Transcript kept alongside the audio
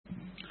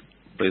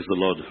Praise the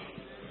Lord.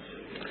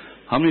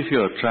 How many of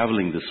you are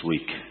traveling this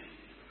week?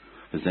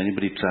 Is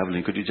anybody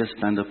traveling? Could you just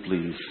stand up,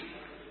 please?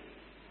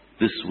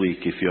 This week,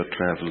 if you're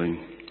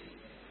traveling.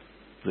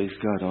 Praise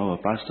God. Oh, our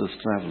pastor's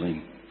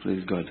traveling.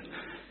 Praise God.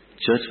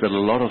 Church, there are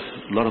a lot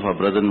of our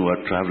brethren who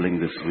are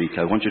traveling this week.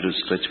 I want you to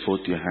stretch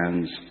forth your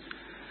hands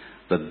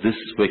that this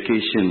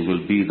vacation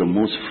will be the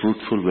most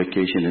fruitful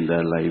vacation in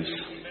their lives.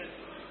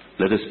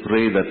 Let us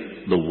pray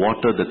that the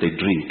water that they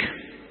drink,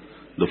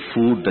 the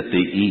food that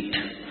they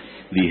eat,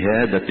 the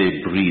air that they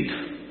breathe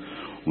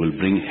will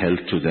bring health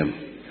to them.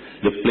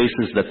 The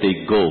places that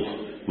they go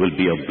will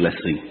be a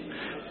blessing.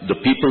 The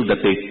people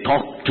that they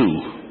talk to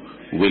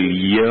will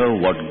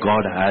hear what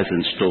God has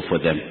in store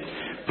for them.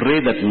 Pray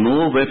that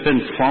no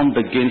weapon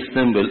formed against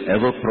them will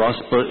ever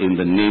prosper in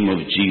the name of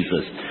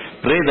Jesus.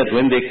 Pray that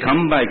when they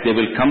come back, they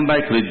will come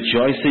back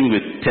rejoicing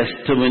with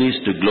testimonies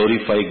to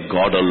glorify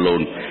God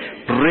alone.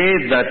 Pray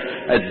that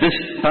at this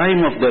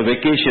time of their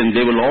vacation,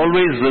 they will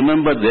always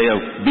remember they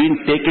have been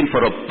taken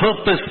for a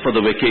purpose for the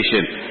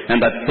vacation,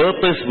 and that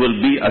purpose will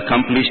be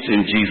accomplished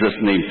in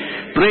Jesus' name.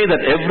 Pray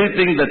that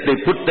everything that they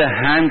put their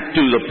hand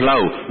to the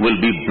plow will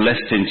be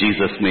blessed in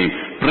Jesus' name.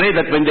 Pray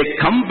that when they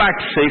come back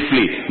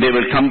safely, they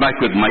will come back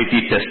with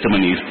mighty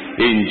testimonies.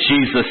 In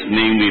Jesus'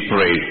 name we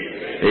pray.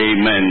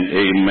 Amen.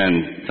 Amen.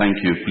 Thank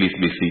you. Please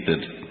be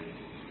seated.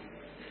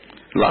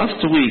 Last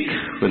week,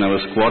 when I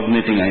was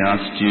coordinating, I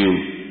asked you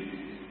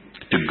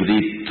to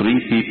greet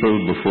 3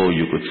 people before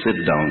you could sit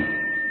down.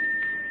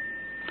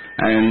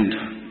 And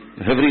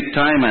every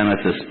time I'm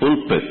at this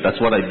pulpit, that's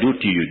what I do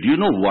to you. Do you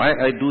know why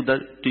I do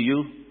that to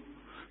you?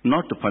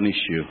 Not to punish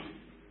you.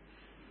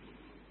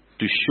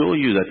 To show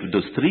you that with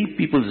those 3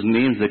 people's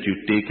names that you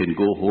take and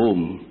go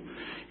home,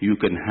 you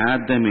can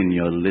add them in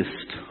your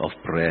list of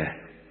prayer.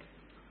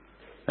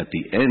 At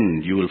the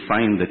end, you will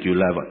find that you'll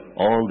have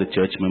all the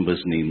church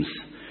members' names.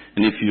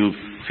 And if you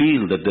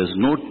feel that there's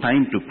no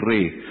time to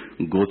pray,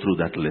 go through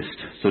that list.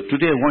 So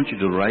today I want you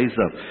to rise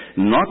up.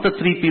 Not the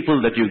 3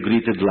 people that you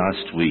greeted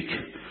last week,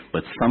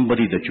 but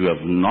somebody that you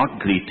have not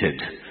greeted.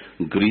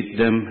 Greet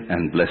them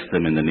and bless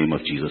them in the name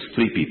of Jesus.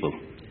 3 people.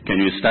 Can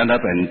you stand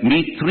up and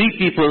meet 3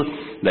 people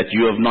that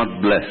you have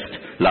not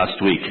blessed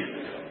last week?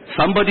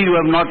 Somebody you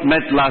have not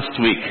met last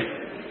week.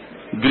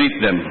 Greet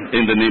them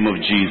in the name of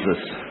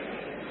Jesus.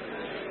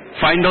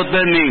 Find out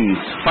their names.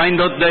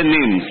 Find out their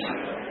names.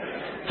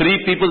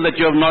 3 people that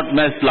you have not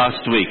met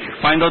last week.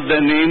 Find out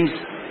their names.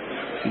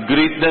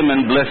 Greet them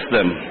and bless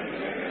them.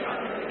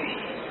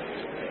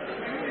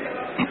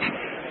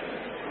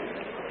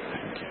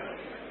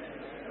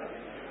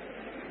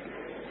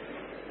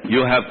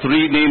 You have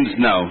 3 names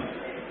now.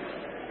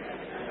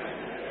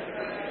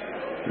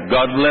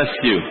 God bless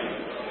you.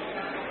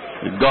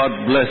 God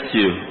bless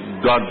you.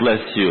 God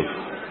bless you.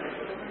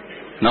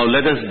 Now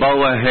let us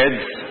bow our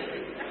heads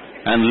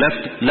and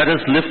let us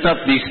lift up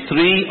these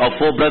 3 or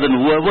 4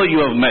 brethren, whoever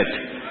you have met.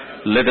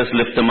 Let us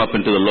lift them up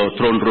into the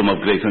throne room of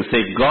grace and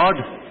say, God,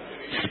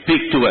 speak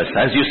to us.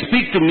 As you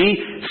speak to me,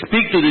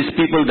 speak to these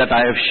people that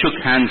I have shook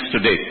hands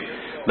today,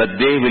 that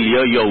they will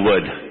hear your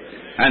word.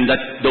 And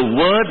that the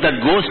word that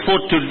goes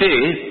forth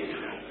today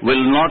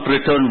will not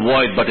return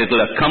void, but it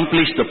will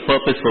accomplish the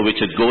purpose for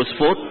which it goes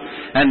forth.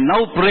 And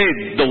now pray,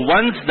 the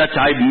ones that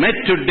I met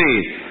today,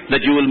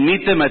 that you will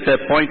meet them at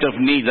their point of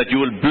need, that you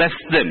will bless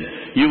them.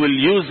 You will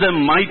use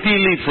them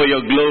mightily for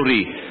your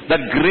glory, that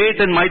great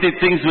and mighty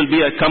things will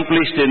be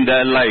accomplished in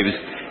their lives.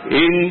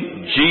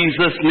 In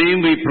Jesus'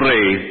 name we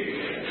pray.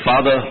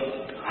 Father,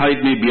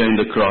 hide me behind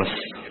the cross.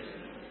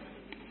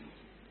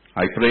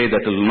 I pray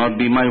that it will not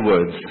be my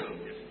words,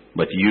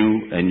 but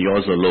you and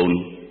yours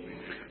alone.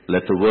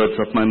 Let the words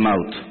of my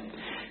mouth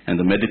and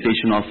the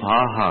meditation of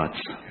our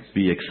hearts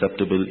be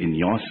acceptable in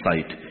your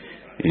sight.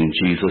 In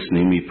Jesus'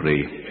 name we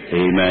pray.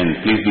 Amen.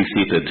 Please be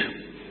seated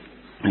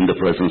in the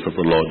presence of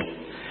the Lord.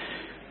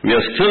 We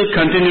are still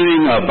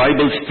continuing our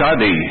Bible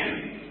study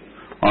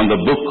on the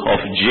book of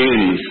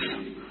James.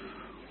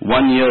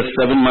 1 year,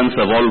 7 months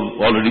have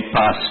already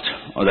passed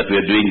that we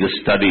are doing this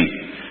study.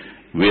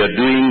 We are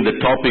doing the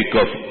topic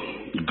of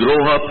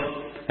grow up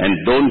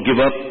and don't give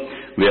up.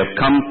 We have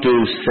come to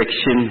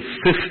section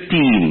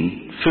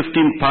 15.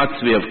 15 parts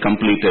we have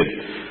completed.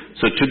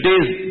 So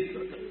today's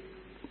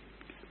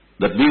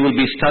that we will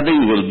be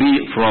studying will be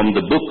from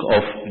the book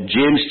of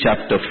James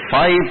chapter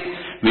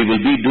 5. We will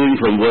be doing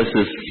from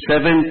verses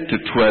 7 to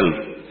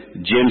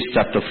 12. James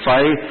chapter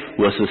 5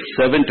 verses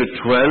 7 to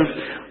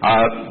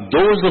 12.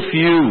 Those of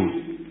you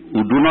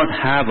who do not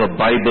have a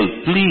Bible,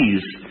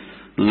 please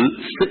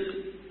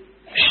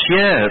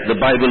share the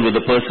Bible with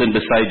the person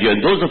beside you.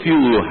 And those of you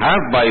who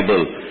have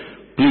Bible,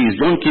 please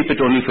don't keep it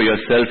only for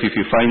yourself. If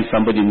you find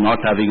somebody not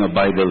having a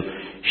Bible,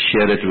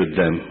 share it with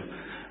them.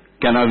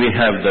 Can we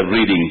have the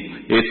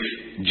reading? It's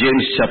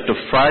James chapter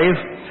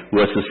 5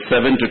 verses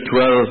 7 to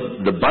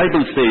 12. The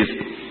Bible says,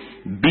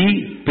 be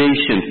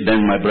patient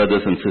then, my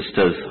brothers and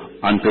sisters,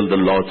 until the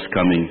Lord's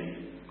coming.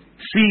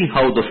 See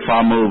how the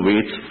farmer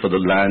waits for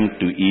the land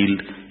to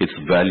yield its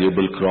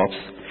valuable crops,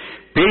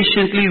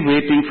 patiently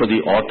waiting for the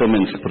autumn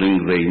and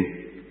spring rain.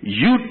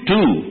 You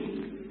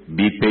too,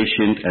 Be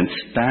patient and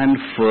stand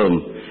firm,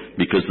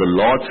 because the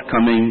Lord's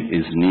coming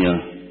is near.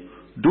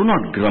 Do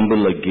not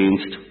grumble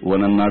against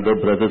one another,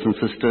 brothers and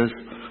sisters,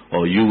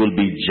 or you will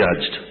be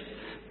judged.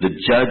 The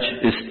judge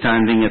is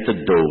standing at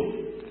the door.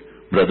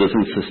 Brothers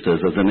and sisters,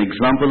 as an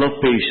example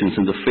of patience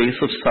in the face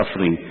of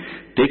suffering,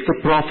 take the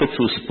prophets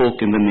who spoke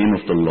in the name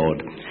of the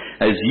Lord.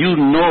 As you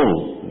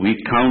know, we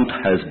count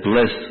as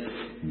blessed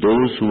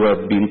those who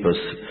have been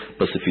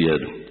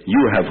persevered.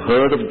 You have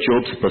heard of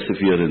Job's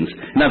perseverance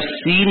and have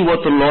seen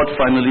what the Lord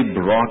finally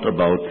brought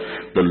about.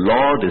 The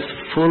Lord is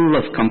full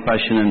of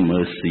compassion and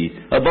mercy.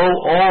 Above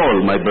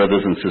all, my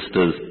brothers and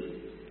sisters,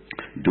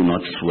 do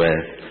not swear,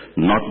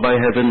 not by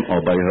heaven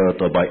or by earth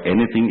or by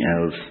anything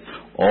else.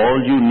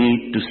 All you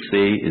need to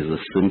say is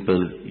a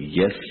simple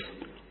yes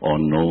or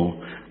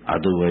no.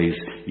 Otherwise,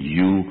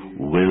 you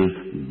will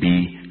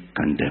be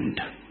condemned.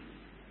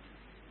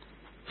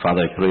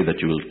 Father, I pray that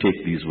you will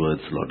take these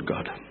words, Lord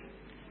God.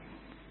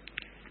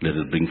 Let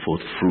it bring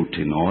forth fruit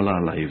in all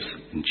our lives.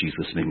 In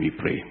Jesus' name we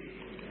pray.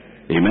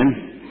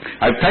 Amen.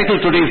 I've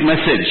titled today's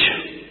message,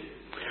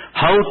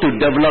 How to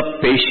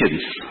Develop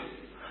Patience.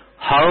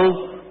 How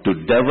to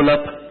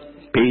develop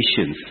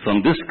patience.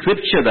 From this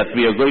scripture that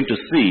we are going to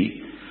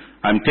see,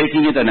 I'm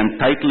taking it and I'm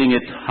titling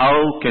it,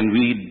 How Can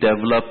We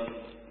Develop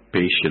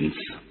Patience?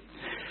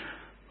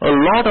 A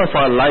lot of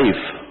our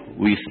life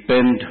we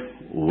spend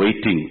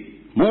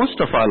waiting. Most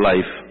of our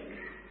life.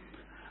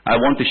 I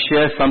want to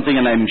share something,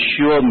 and I'm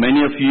sure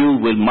many of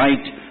you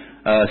might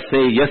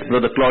say, yes,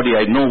 Brother Claudy,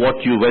 I know what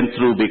you went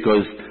through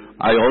because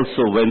I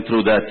also went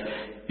through that.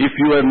 If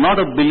you were not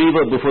a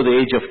believer before the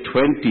age of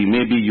 20,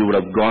 maybe you would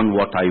have gone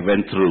what I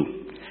went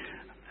through.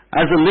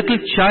 As a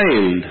little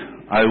child,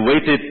 I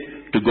waited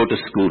to go to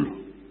school.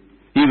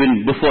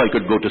 Even before I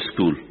could go to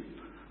school.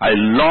 I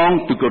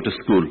longed to go to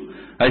school.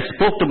 I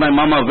spoke to my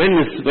mama,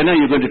 when are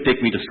you going to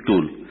take me to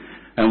school?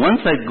 And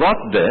once I got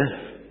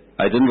there,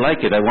 I didn't like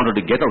it. I wanted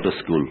to get out of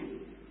school.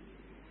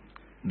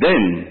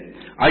 Then,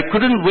 I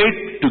couldn't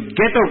wait to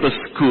get out of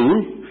school.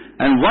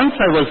 And once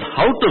I was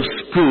out of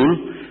school,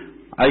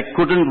 I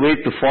couldn't wait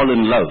to fall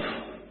in love.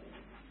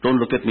 Don't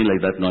look at me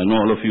like that now. I know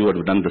all of you would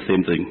have done the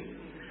same thing.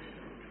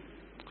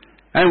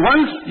 And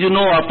once,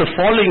 after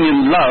falling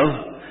in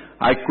love,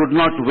 I could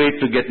not wait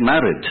to get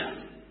married.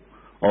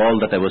 All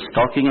that I was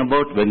talking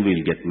about, when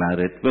we'll get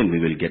married, when we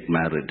will get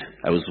married.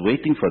 I was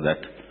waiting for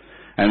that.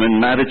 And when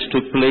marriage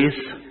took place,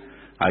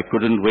 I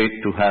couldn't wait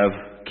to have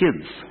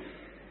kids,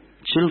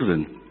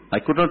 children. I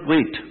could not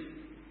wait.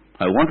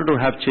 I wanted to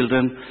have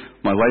children.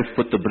 My wife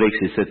put the brakes.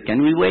 She said,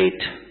 can we wait?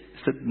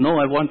 I said, no,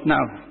 I want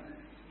now.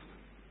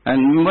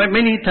 And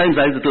many times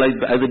I would like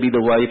either be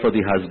the wife or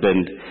the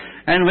husband.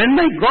 And when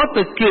I got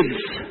the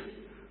kids,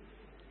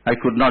 I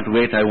could not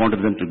wait. I wanted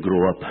them to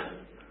grow up.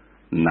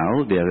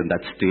 Now they are in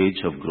that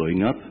stage of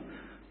growing up.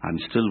 I'm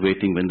still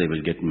waiting when they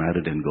will get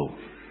married and go.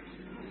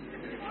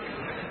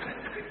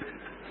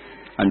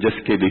 I'm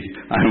just kidding.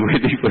 I'm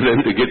waiting for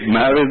them to get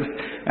married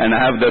and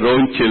have their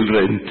own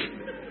children.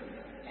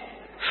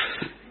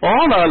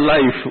 All our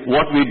life,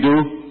 what we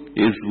do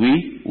is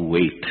we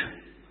wait.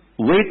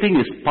 Waiting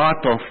is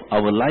part of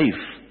our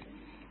life.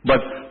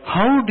 But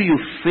how do you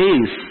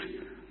face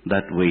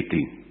that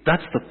waiting?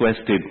 That's the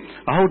question.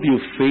 How do you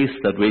face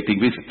that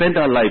waiting? We spend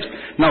our lives.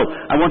 Now,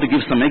 I want to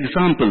give some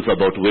examples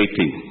about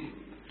waiting.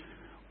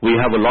 We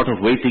have a lot of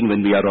waiting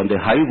when we are on the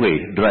highway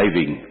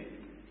driving.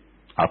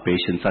 Our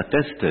patience are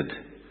tested.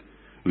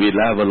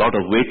 We'll have a lot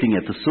of waiting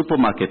at the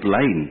supermarket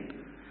line,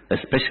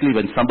 especially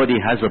when somebody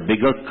has a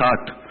bigger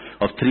cart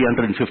of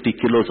 350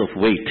 kilos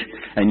of weight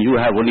and you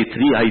have only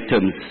 3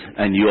 items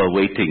and you are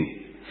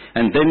waiting.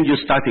 And then you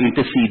start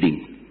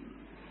interceding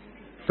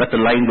that the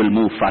line will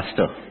move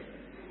faster,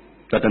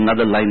 that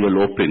another line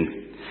will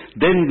open.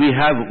 Then we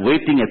have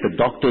waiting at the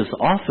doctor's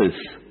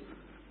office.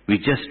 We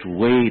just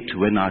wait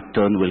when our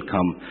turn will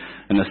come.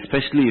 And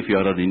especially if you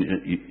are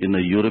in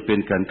a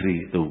European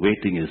country, the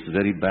waiting is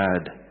very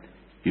bad.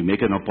 You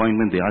make an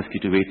appointment, they ask you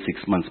to wait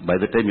 6 months. By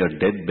the time you're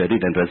dead,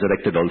 buried and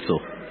resurrected also.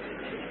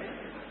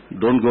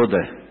 Don't go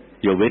there.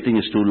 Your waiting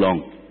is too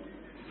long.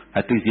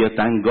 At least here,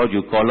 thank God,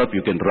 you call up,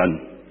 you can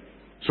run.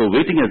 So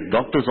waiting at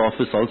doctor's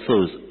office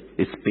also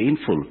is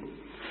painful.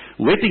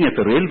 Waiting at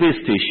the railway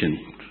station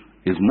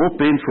is more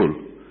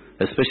painful,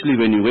 especially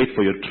when you wait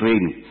for your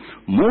train.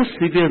 More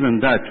severe than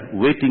that,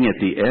 waiting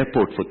at the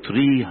airport for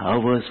 3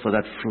 hours for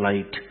that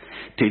flight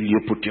till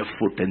you put your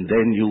foot, and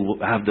then you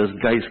have those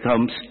guys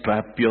come,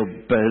 strap your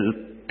belt,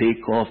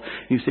 take off.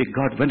 You say,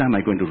 God, when am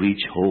I going to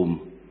reach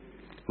home?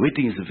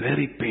 Waiting is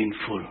very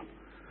painful.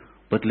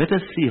 But let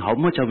us see, how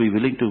much are we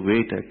willing to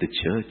wait at the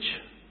church?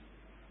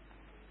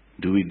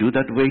 Do we do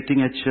that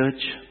waiting at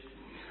church?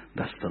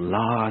 That's the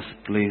last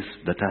place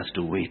that has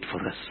to wait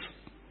for us.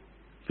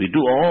 We do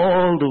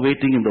all the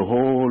waiting in the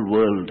whole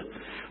world.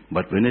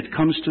 But when it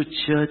comes to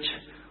church,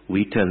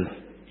 we tell,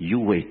 you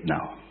wait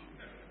now.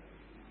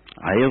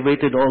 I have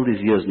waited all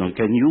these years now.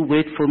 Can you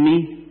wait for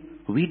me?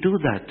 We do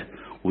that.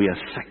 We are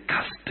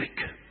sarcastic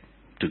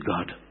to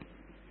God.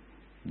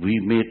 We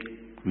made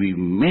We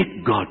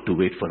make God to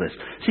wait for us.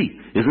 See,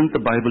 isn't the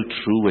Bible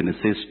true when it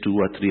says 2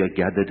 or 3 are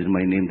gathered in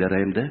my name, there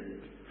I am there?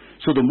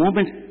 So the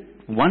moment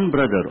one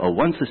brother or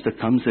one sister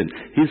comes in,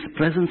 his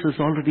presence is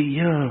already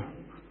here.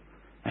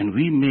 And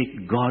we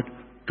make God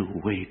to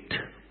wait.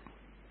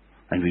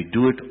 And we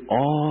do it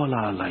all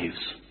our lives.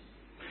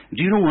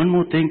 Do you know one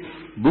more thing?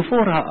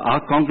 Before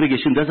our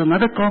congregation, there's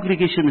another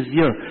congregation is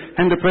here.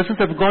 And the presence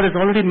of God is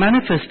already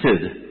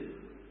manifested.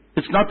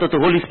 It's not that the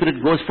Holy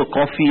Spirit goes for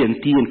coffee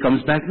and tea and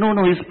comes back. No,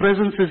 His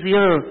presence is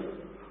here.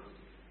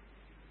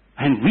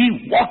 And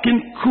we walk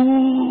in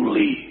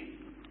coolly.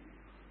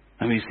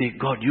 And we say,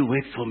 God, you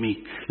wait for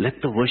me. Let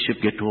the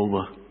worship get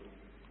over.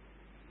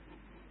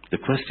 The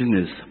question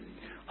is,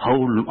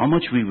 how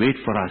much we wait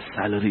for our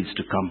salaries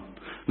to come.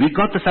 We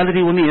got the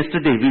salary only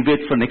yesterday. We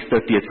wait for next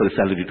 30th for the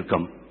salary to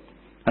come.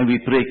 And we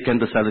pray,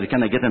 can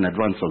I get an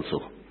advance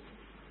also?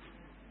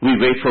 We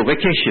wait for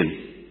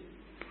vacation.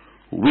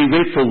 We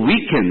wait for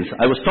weekends.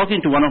 I was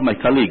talking to one of my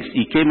colleagues.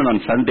 He came in on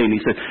Sunday and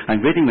he said,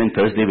 I'm waiting when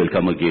Thursday will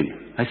come again.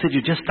 I said,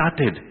 you just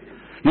started.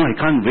 No, I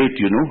can't wait,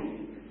 you know.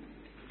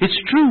 It's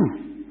true.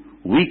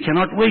 We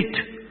cannot wait.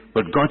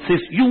 But God says,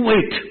 you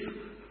wait.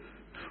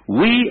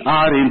 We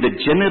are in the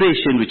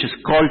generation which is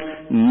called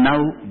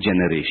now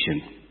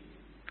generation.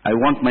 I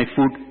want my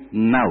food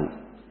now.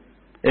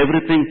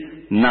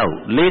 Everything now.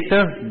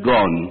 Later,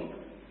 gone.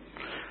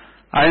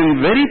 I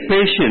am very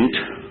patient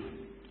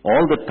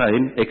all the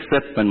time,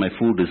 except when my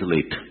food is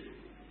late.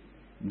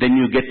 Then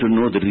you get to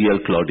know the real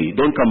Claudy.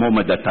 Don't come home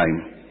at that time.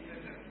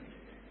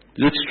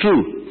 It's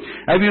true.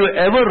 Have you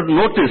ever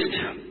noticed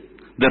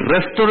the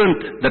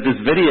restaurant that is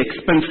very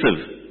expensive?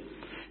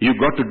 You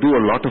got to do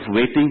a lot of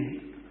waiting.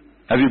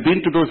 Have you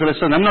been to those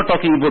restaurants? I'm not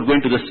talking about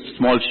going to the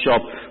small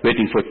shop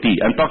waiting for tea.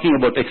 I'm talking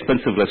about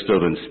expensive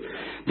restaurants.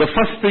 The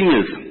first thing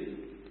is,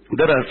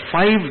 there are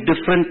 5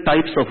 different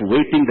types of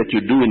waiting that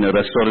you do in a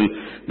restaurant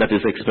that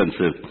is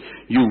expensive.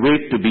 You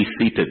wait to be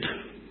seated.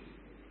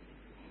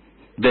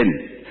 Then,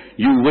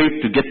 you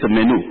wait to get the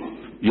menu.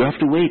 You have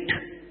to wait.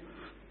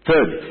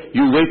 Third,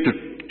 you wait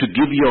to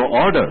give your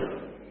order.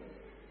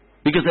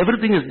 Because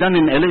everything is done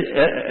in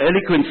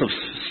eloquence of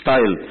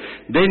style.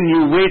 Then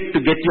you wait to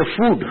get your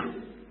food.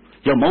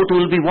 Your mouth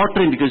will be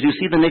watering because you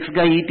see the next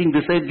guy eating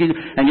this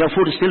and your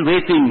food is still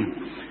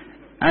waiting.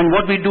 And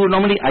what we do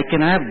normally, I can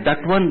have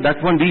that one.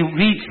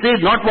 We say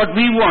not what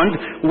we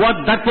want,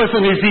 what that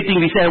person is eating.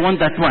 We say, I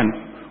want that one.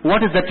 What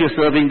is that you're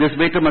serving? This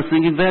waiter must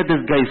think, where this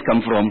guy has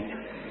come from?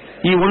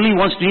 He only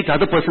wants to eat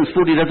other person's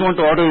food. He doesn't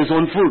want to order his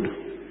own food.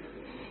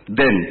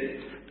 Then,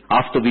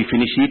 after we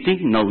finish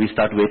eating, now we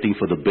start waiting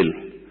for the bill.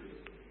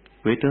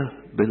 Waiter,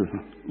 bill.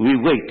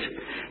 We wait.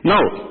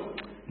 Now,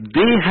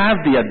 they have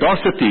the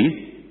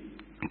audacity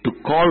to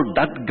call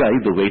that guy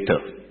the waiter.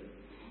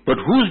 But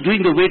who's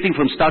doing the waiting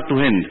from start to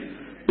end?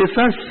 It's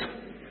us.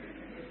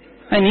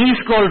 And he's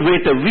called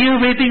waiter. We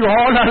are waiting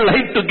all our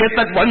life to get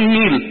that one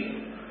meal.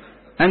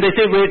 And they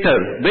say waiter.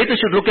 Waiter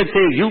should look and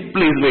say, you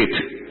please wait.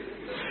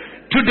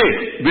 Today,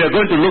 we are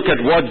going to look at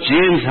what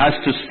James has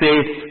to say,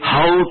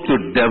 how to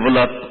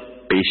develop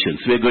patience.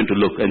 We are going to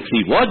look and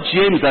see what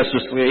James has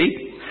to say.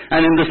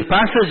 And in this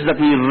passage that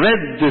we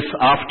read this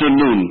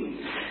afternoon,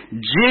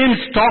 James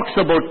talks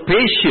about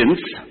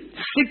patience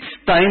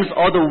 6 times,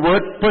 or the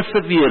word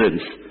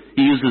perseverance.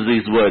 He uses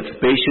these words,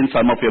 patience.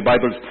 Some of your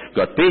Bibles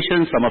got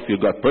patience, some of you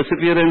got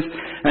perseverance.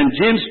 And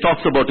James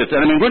talks about it.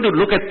 And I'm going to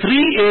look at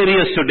 3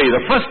 areas today.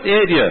 The first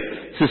area,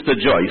 Sister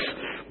Joyce,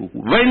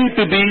 when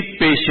to be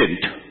patient.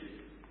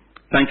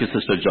 Thank you,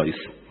 Sister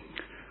Joyce.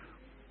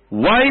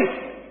 Why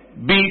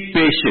be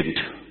patient?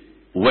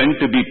 When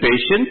to be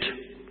patient?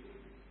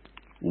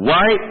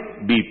 Why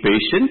be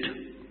patient?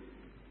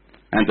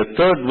 And the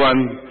third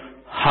one,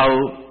 how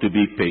to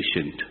be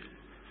patient.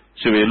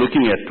 So we're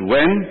looking at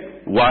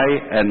when, why,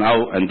 and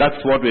how, and that's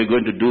what we're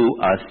going to do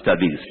our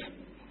studies.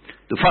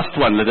 The first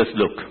one, let us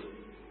look.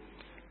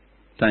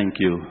 Thank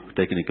you,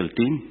 technical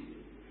team.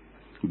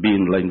 Be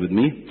in line with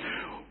me.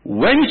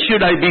 When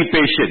should I be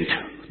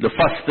patient? The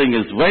first thing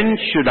is, when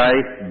should I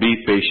be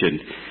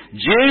patient?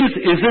 James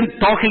isn't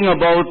talking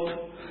about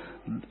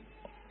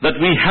that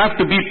we have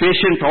to be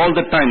patient all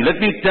the time. Let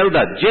me tell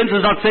that. James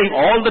is not saying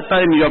all the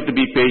time you have to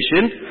be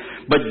patient,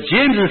 but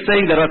James is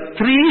saying there are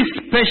 3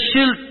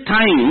 special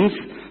times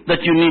that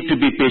you need to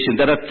be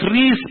patient. There are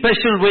 3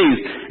 special ways,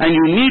 and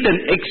you need an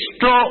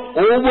extra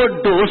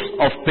overdose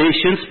of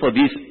patience for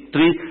these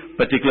 3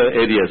 particular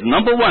areas.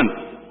 Number 1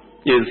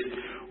 is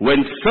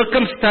when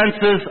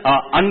circumstances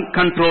are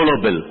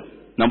uncontrollable.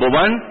 Number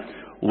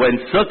 1, when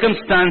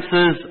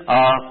circumstances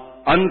are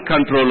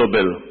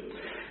uncontrollable.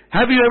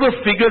 Have you ever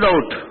figured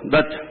out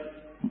that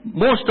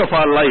most of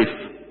our life,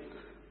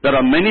 there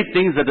are many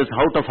things that is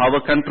out of our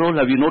control?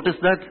 Have you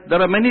noticed that?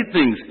 There are many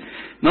things.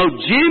 Now,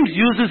 James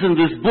uses in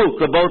this book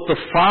about the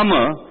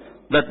farmer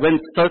that when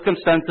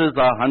circumstances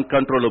are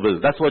uncontrollable.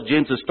 That's what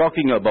James is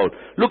talking about.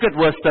 Look at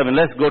verse 7.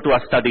 Let's go to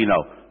our study now.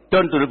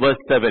 Turn to verse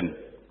 7.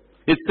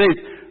 It says,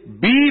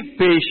 be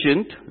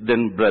patient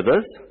then,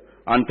 brothers,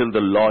 until the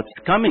Lord's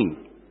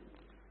coming.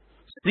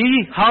 See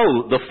how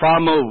the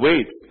farmer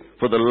waits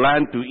for the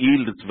land to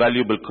yield its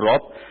valuable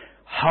crop.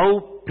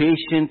 How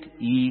patient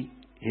he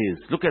is.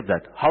 Look at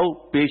that.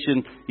 How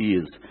patient he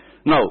is.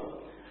 Now,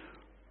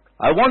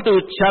 I want to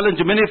challenge,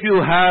 many of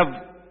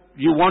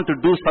you want to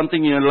do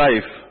something in your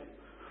life.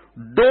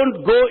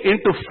 Don't go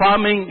into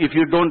farming if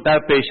you don't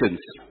have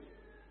patience.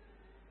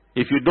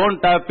 If you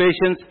don't have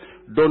patience,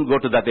 don't go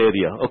to that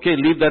area. Okay,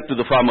 leave that to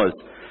the farmers.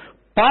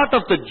 Part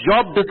of the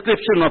job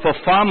description of a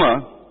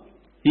farmer,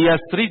 he has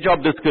 3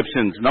 job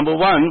descriptions. Number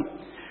 1,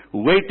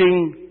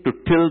 waiting to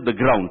till the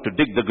ground, to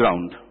dig the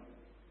ground.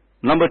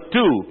 Number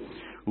 2,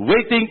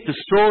 waiting to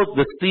sow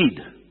the seed.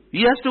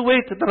 He has to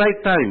wait at the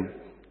right time.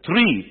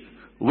 3,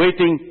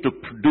 waiting to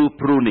do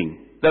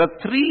pruning. There are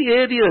 3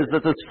 areas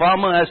that this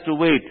farmer has to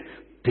wait.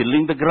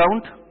 Tilling the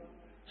ground,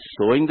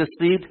 sowing the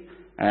seed,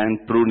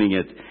 and pruning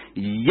it.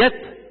 Yet,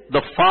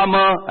 the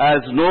farmer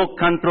has no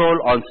control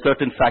on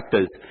certain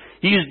factors.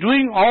 He is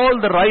doing all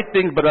the right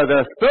things, but there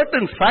are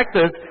certain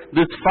factors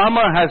this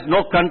farmer has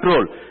no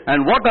control.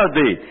 And what are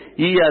they?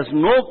 He has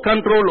no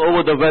control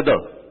over the weather.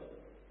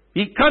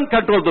 He can't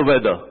control the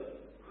weather.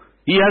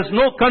 He has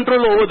no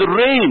control over the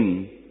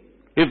rain,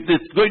 if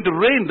it's going to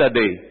rain that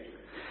day.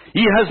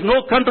 He has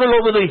no control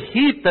over the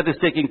heat that is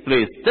taking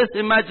place. Just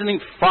imagining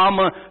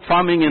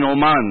farming in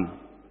Oman.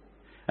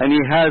 And he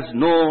has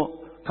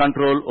no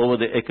control over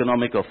the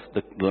economic of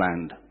the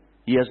land.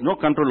 He has no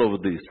control over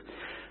this.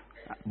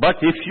 But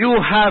if you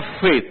have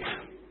faith,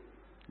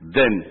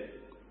 then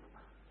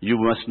you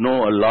must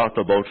know a lot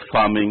about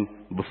farming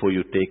before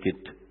you take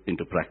it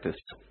into practice.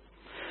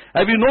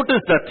 Have you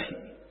noticed that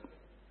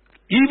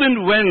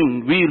even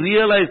when we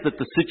realize that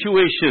the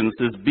situation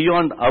is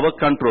beyond our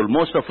control,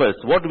 most of us,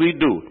 what we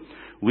do,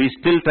 we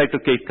still try to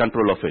take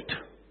control of it.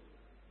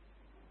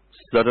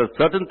 There are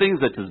certain things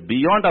that is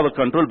beyond our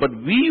control, but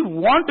we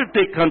want to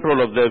take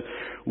control of them.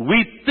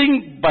 We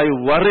think by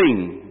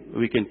worrying,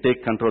 we can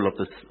take control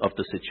of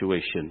the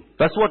situation.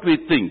 That's what we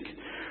think.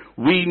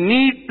 We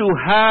need to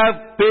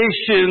have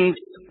patience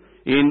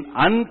in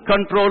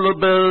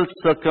uncontrollable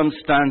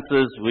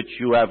circumstances which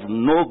you have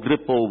no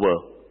grip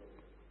over.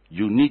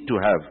 You need to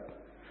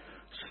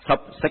have.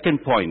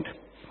 Second point,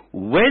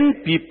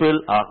 when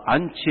people are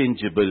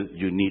unchangeable,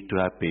 you need to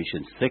have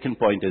patience. Second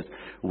point is,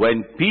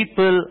 when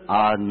people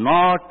are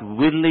not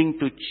willing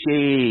to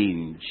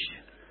change,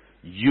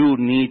 you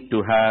need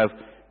to have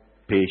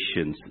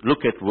patience.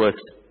 Look at verse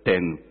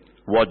 10,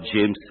 what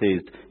James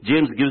says.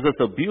 James gives us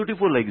a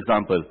beautiful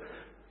example.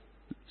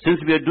 Since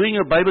we are doing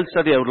a Bible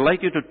study, I would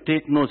like you to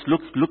take notes.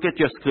 Look at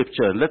your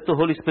scripture. Let the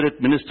Holy Spirit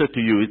minister to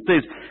you. It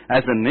says,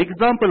 as an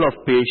example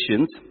of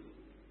patience,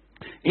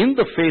 in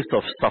the face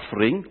of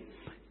suffering,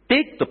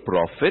 take the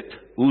prophet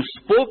who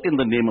spoke in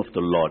the name of the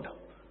Lord.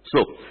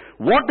 So,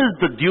 what is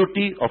the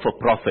duty of a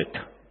prophet?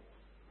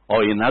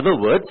 Or in other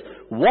words,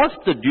 what's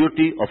the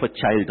duty of a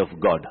child of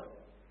God?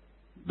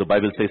 The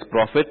Bible says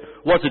prophet.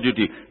 What's the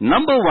duty?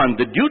 Number 1,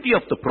 the duty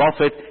of the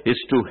prophet is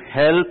to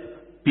help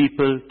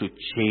people to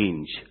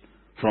change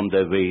from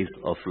their ways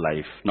of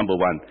life. Number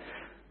 1.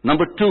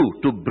 Number 2,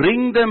 to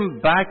bring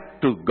them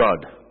back to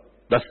God.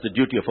 That's the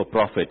duty of a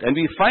prophet. And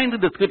we find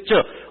in the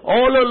scripture,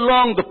 all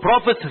along the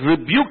prophets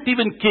rebuked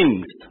even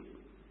kings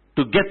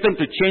to get them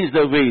to change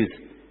their ways.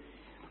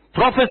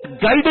 Prophets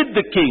guided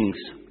the kings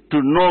to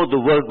know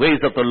the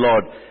ways of the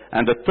Lord.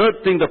 And the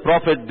third thing the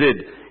prophet did,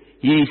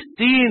 he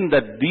seen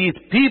that these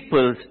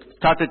people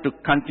started to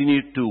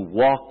continue to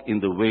walk in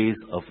the ways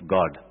of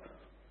God.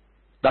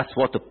 That's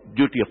what the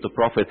duty of the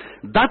prophet.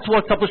 That's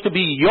what's supposed to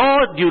be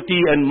your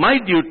duty and my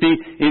duty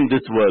in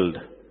this world.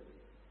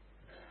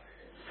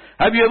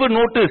 Have you ever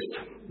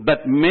noticed that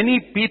many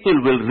people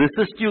will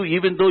resist you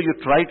even though you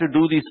try to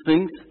do these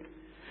things?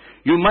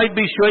 You might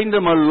be showing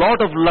them a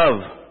lot of love,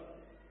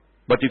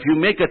 but if you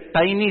make a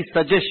tiny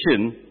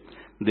suggestion,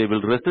 they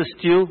will resist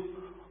you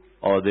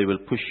or they will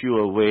push you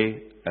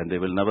away and they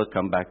will never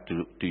come back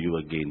to you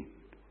again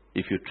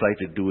if you try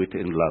to do it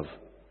in love.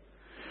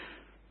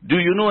 Do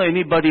you know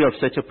anybody of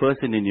such a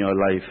person in your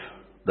life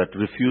that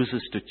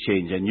refuses to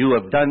change and you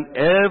have done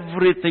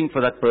everything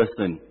for that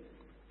person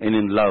and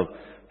in love,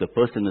 the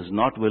person is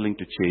not willing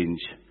to change?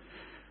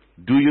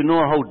 Do you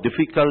know how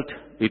difficult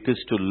it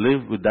is to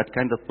live with that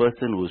kind of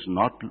person who is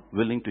not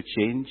willing to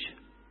change?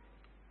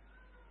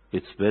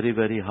 It's very,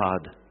 very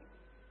hard.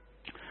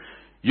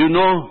 You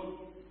know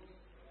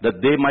that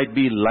they might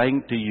be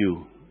lying to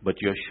you, but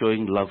you're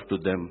showing love to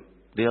them.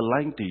 They are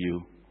lying to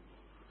you.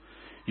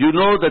 You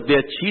know that they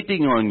are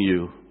cheating on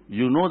you.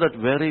 You know that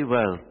very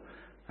well.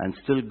 And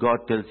still God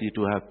tells you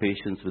to have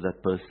patience with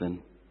that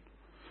person.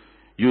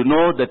 You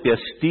know that they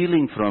are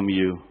stealing from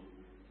you.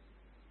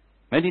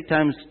 Many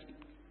times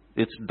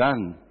it's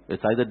done.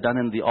 It's either done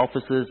in the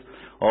offices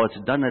or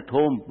it's done at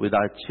home with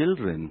our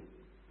children.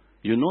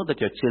 You know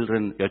that your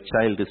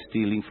child is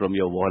stealing from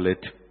your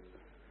wallet.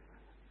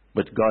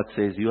 But God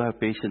says you have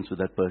patience with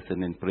that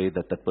person and pray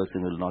that that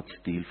person will not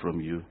steal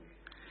from you.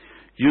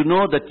 You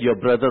know that your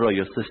brother or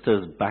your sister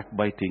is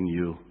backbiting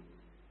you.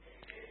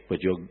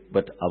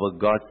 But our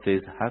God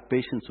says, have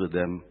patience with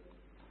them.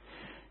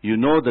 You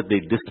know that they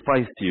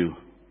despise you,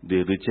 they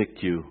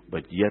reject you,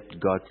 but yet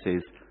God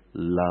says,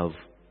 love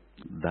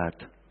that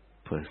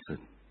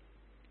person.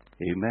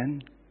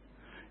 Amen.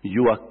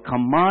 You are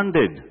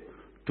commanded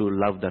to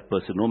love that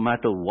person no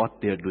matter what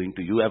they are doing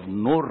to you. You have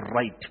no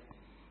right.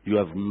 You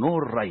have no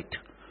right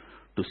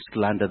to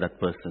slander that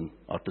person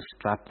or to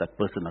slap that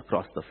person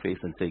across the face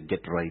and say,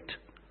 get right.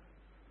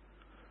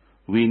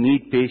 We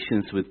need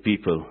patience with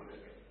people.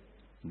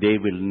 They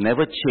will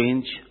never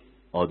change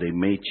or they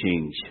may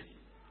change.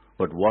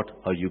 But what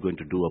are you going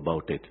to do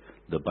about it?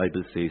 The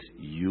Bible says,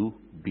 you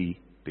be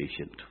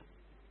patient.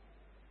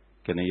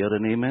 Can I hear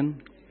an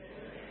amen?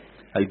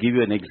 I'll give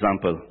you an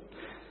example.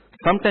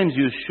 Sometimes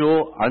you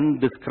show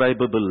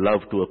undescribable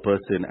love to a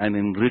person, and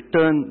in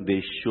return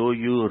they show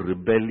you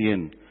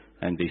rebellion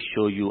and they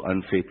show you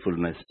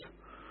unfaithfulness.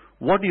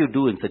 What do you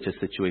do in such a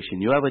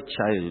situation? You have a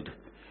child.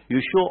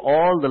 You show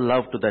all the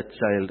love to that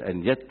child,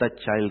 and yet that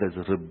child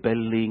is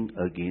rebelling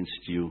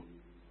against you.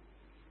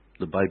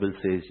 The Bible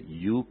says,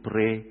 you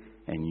pray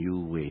and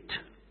you wait.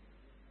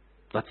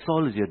 That's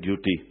all is your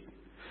duty.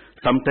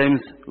 Sometimes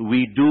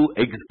we do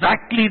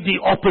exactly the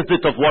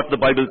opposite of what the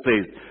Bible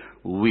says.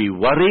 We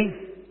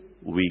worry,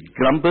 we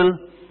grumble,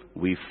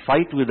 we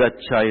fight with that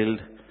child.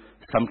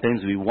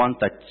 Sometimes we want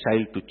that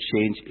child to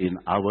change in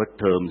our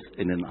terms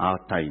and in our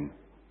time.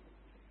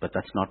 But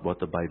that's not what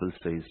the Bible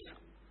says.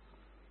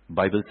 The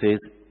Bible says,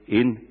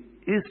 in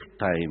His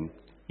time,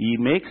 He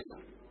makes.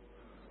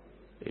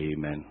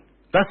 Amen.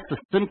 That's the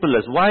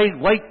simplest.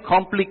 Why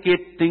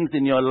complicate things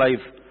in your life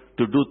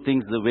to do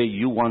things the way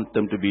you want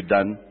them to be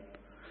done?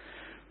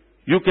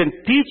 You can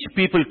teach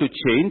people to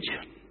change.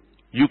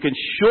 You can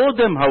show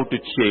them how to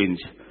change.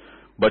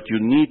 But you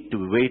need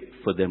to wait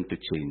for them to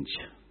change.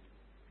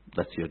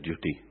 That's your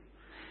duty.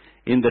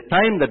 In the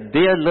time that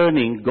they are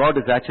learning, God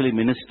is actually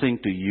ministering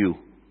to you.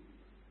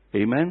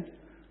 Amen?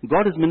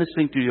 God is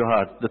ministering to your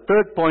heart. The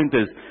third point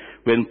is,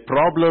 when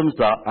problems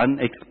are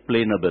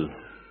unexplainable.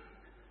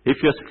 If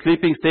you're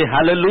sleeping, say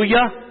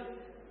hallelujah.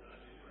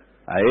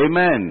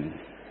 Amen.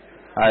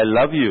 I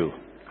love you.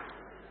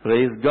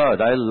 Praise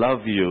God. I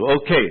love you.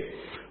 Okay.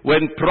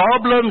 When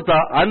problems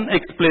are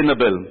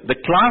unexplainable, the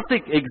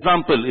classic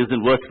example is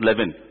in verse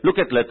 11.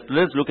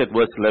 Let's look at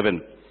verse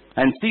 11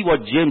 and see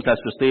what James has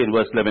to say in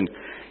verse 11.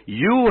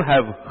 You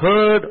have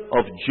heard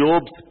of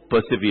Job's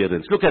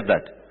perseverance. Look at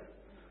that.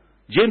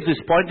 James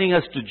is pointing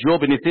us to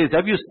Job and he says,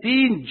 have you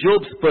seen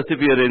Job's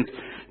perseverance?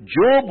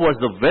 Job was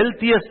the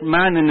wealthiest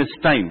man in his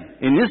time.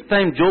 In his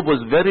time, Job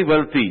was very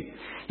wealthy.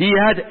 He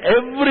had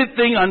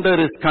everything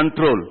under his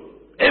control.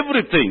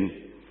 Everything.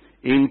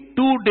 In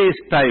 2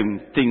 days'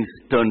 time, things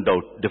turned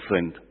out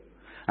different.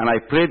 And I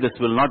pray this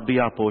will not be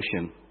our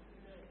portion,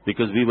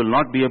 because we will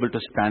not be able to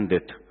stand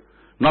it.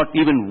 Not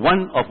even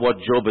one of what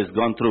Job has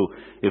gone through.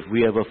 If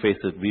we ever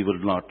face it, we will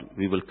not.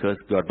 We will curse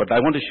God. But I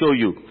want to show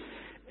you,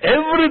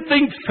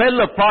 everything fell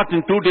apart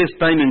in 2 days'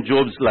 time in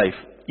Job's life.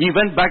 He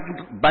went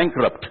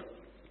bankrupt.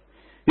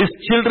 His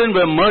children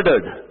were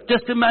murdered.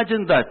 Just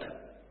imagine that.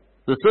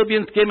 The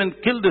Serbians came and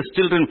killed his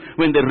children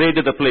when they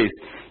raided the place.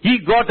 He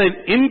got an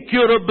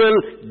incurable,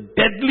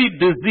 deadly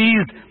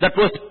disease that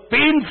was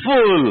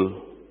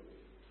painful.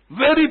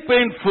 Very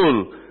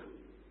painful.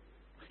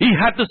 He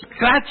had to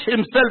scratch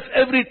himself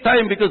every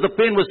time because the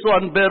pain was so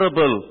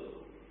unbearable.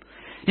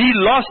 He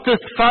lost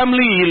his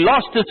family, he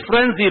lost his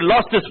friends, he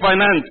lost his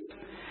finance.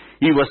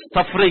 He was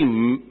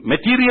suffering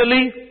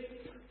materially,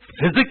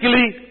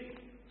 physically,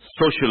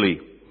 socially.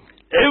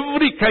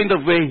 Every kind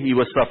of way he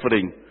was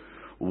suffering.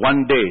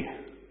 One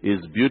day, his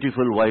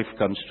beautiful wife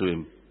comes to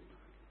him.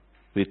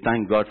 We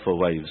thank God for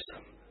wives.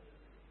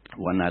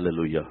 One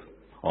hallelujah.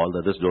 All the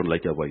others don't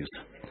like your wives.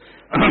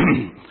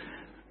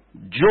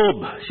 Job,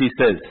 she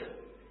says,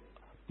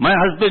 my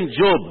husband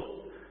Job,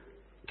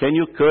 can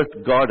you curse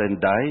God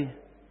and die?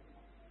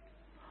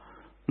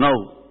 Now,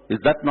 is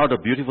that not a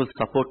beautiful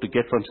support to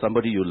get from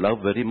somebody you love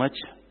very much?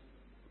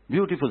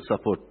 Beautiful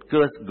support.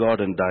 Curse God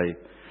and die.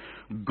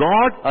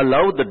 God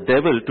allowed the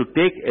devil to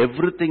take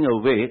everything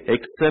away,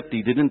 except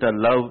He didn't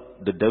allow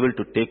the devil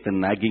to take the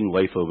nagging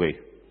wife away.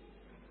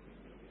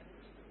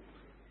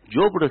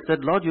 Job would have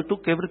said, Lord, you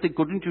took everything.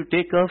 Couldn't you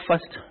take her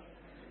first?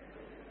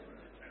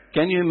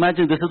 Can you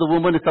imagine? This is the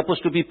woman who is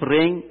supposed to be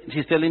praying.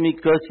 She's telling me,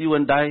 curse you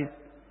and die.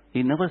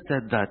 He never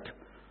said that.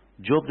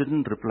 Job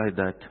didn't reply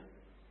that.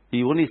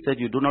 He only said,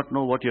 you do not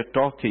know what you're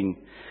talking.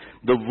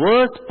 The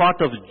worst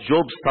part of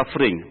Job's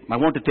suffering, I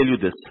want to tell you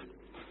this,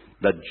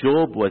 that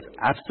Job was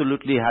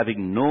absolutely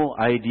having no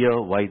idea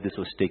why this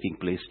was taking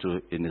place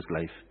in his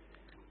life.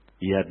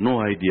 He had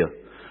no idea.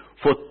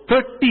 For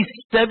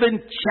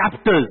 37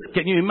 chapters,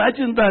 can you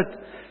imagine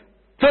that?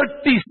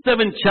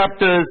 37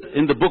 chapters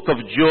in the book of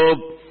Job,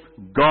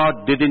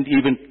 God didn't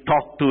even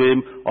talk to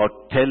him or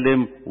tell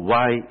him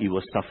why he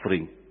was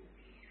suffering.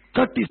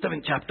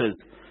 37 chapters.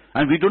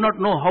 And we do not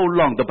know how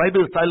long. The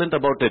Bible is silent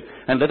about it.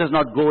 And let us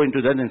not go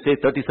into that and say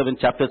 37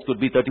 chapters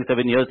could be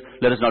 37 years.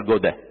 Let us not go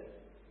there.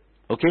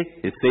 Okay?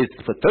 It says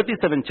for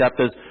 37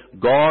 chapters,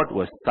 God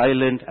was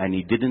silent and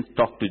He didn't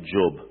talk to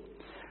Job.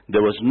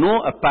 There was no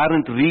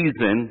apparent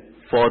reason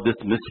for this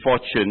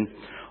misfortune.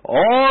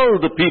 All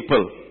the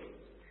people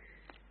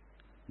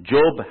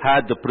Job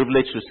had the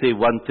privilege to say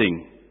one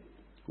thing.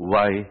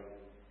 Why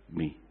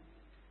me?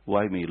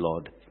 Why me,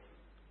 Lord?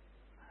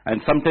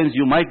 And sometimes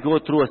you might go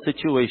through a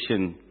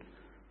situation.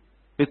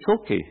 It's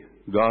okay.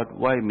 God,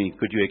 why me?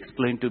 Could you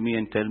explain to me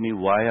and tell me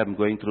why I'm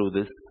going through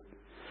this?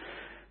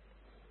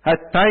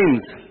 At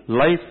times,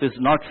 life is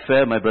not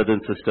fair, my brothers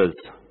and sisters.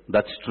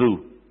 That's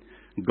true.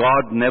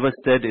 God never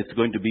said it's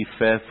going to be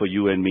fair for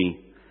you and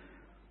me.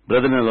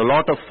 Brethren, a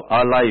lot of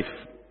our life,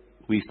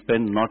 we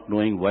spend not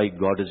knowing why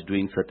God is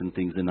doing certain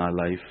things in our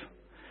life.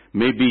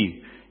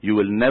 Maybe you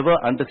will never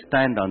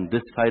understand on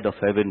this side of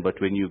heaven, but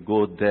when you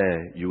go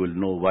there, you will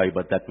know why,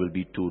 but that will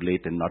be too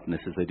late and not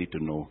necessary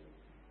to know.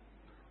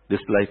 This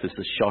life is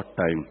a short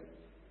time.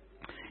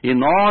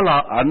 In all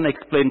our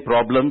unexplained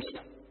problems,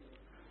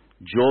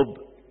 Job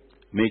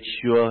made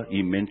sure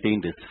he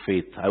maintained his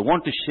faith. I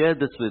want to share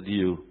this with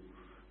you.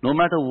 No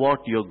matter what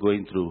you're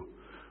going through,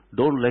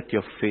 don't let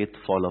your faith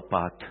fall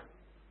apart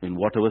in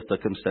whatever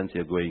circumstance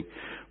you're going.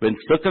 When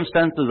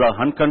circumstances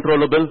are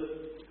uncontrollable,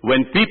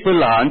 when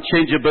people are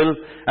unchangeable,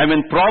 and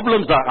when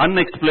problems are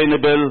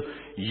unexplainable,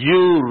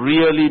 you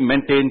really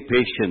maintain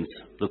patience.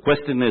 The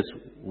question is,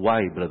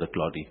 why, Brother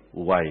Claudy?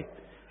 Why?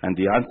 And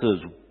the answer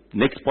is,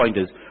 next point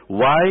is,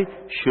 why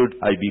should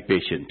I be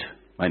patient?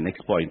 My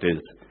next point is,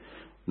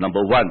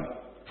 number one,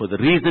 for the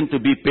reason to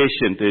be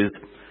patient is,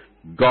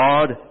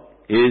 God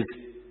is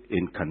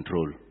in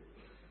control.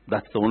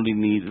 That's the only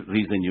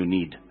reason you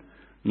need.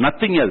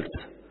 Nothing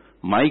else.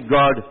 My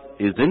God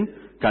is in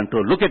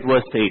control. Look at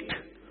verse 8.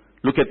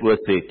 Look at verse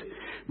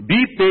 8.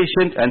 Be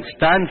patient and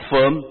stand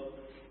firm,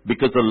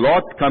 because the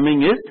Lord's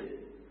coming is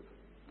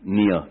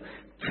near.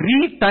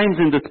 3 times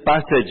in this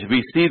passage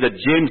we see that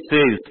James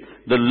says,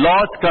 the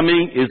Lord's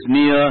coming is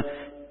near.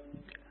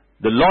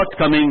 The Lord's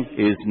coming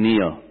is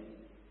near.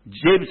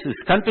 James is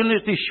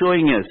continuously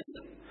showing us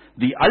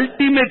the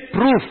ultimate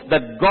proof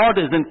that God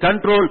is in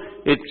control.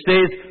 It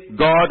says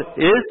God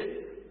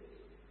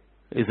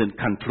is in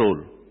control.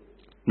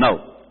 Now,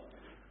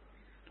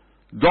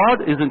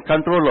 God is in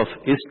control of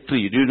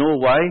history. Do you know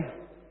why?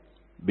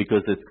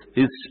 Because it's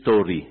His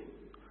story.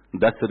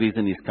 That's the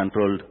reason He's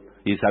controlled.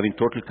 He's having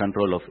total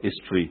control of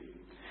history.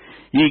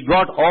 He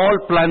got all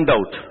planned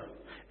out.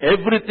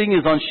 Everything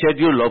is on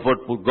schedule of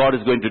what God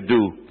is going to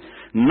do.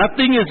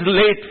 Nothing is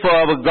late for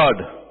our God.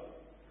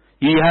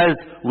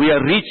 We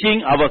are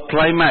reaching our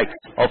climax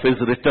of His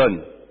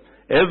return.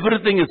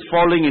 Everything is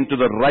falling into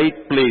the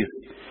right place.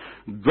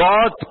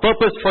 God's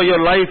purpose for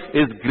your life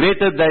is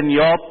greater than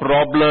your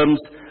problems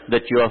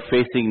that you are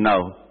facing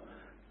now.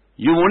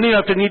 You only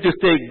have to need to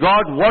say,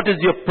 God, what is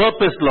your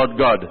purpose, Lord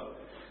God?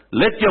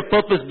 Let your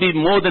purpose be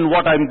more than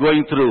what I'm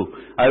going through.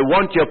 I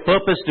want your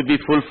purpose to be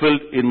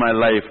fulfilled in my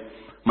life.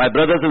 My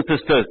brothers and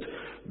sisters,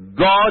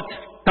 God's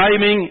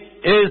timing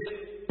is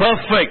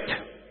perfect.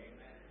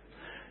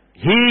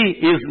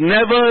 He is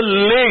never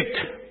late.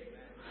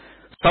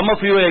 Some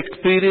of you are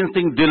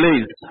experiencing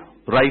delays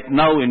right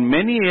now in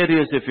many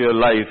areas of your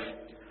life,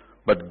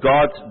 but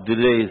God's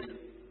delays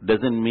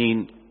doesn't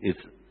mean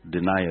it's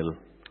denial.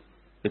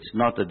 It's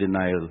not a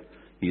denial.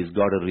 He's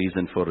got a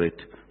reason for it.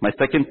 My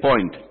second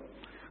point,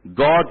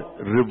 God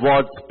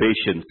rewards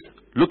patience.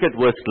 Look at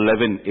verse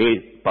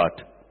 11a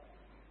part.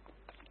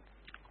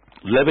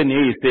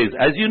 11a says,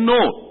 as you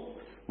know,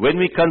 when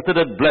we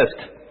consider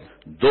blessed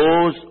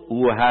those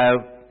who have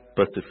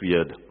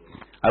persevered.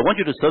 I want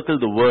you to circle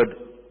the word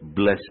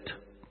blessed.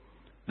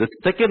 The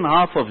second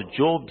half of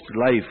Job's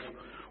life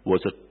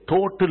was a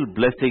total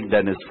blessing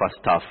than his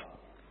first half.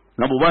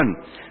 Number one,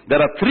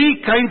 there are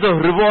 3 kinds of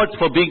rewards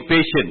for being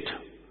patient.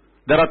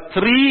 There are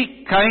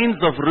 3 kinds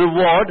of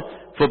reward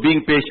for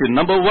being patient.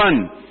 Number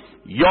one,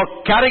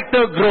 your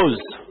character grows.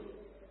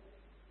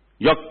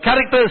 Your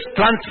character is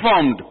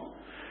transformed.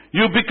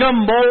 You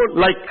become more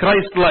like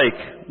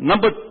Christ-like.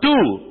 Number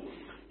 2,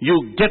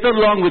 you get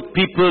along with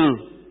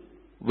people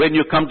when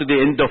you come to the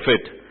end of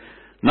it.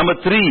 Number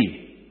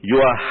 3, you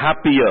are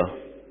happier.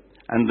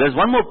 And there's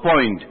one more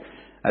point.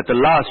 At the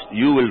last,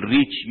 you will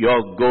reach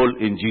your goal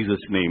in Jesus'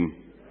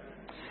 name.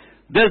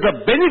 There's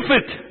a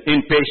benefit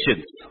in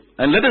patience.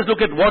 And let us look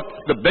at what's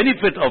the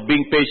benefit of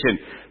being patient.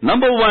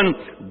 Number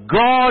 1,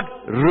 God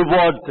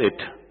rewards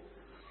it.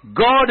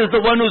 God is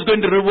the one who's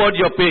going to reward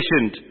your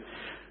patience.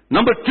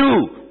 Number 2,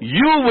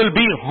 you will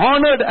be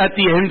honored at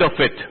the end of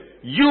it.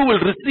 You will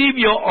receive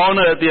your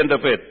honor at the end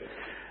of it.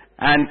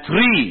 And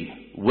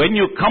 3, when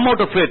you come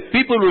out of it,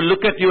 people will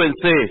look at you and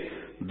say,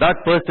 that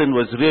person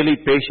was really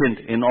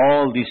patient in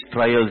all these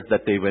trials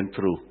that they went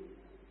through.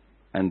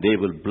 And they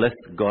will bless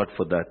God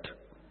for that.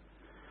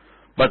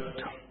 But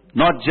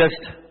not just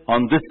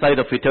on this side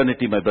of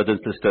eternity, my brothers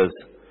and sisters,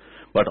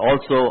 but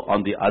also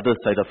on the other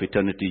side of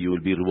eternity you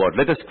will be rewarded.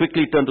 Let us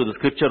quickly turn to the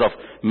scripture of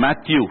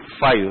Matthew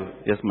 5.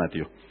 Yes,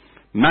 Matthew.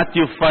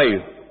 Matthew 5,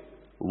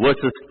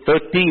 verses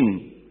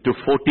 13 to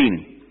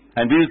 14.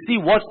 And we will see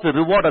what's the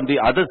reward on the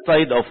other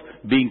side of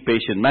being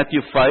patient.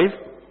 Matthew 5,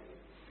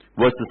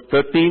 verses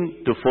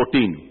 13 to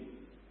 14.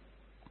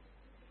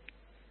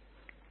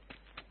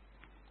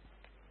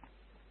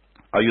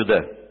 Are you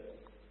there?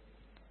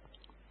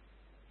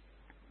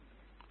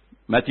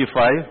 Matthew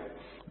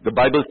 5. The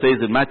Bible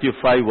says in Matthew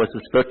 5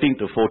 verses 13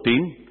 to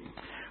 14,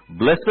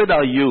 blessed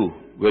are you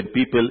when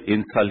people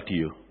insult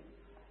you.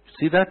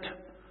 See that?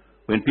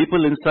 When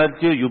people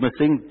insult you,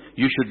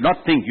 you should not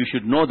think, you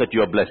should know that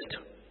you are blessed.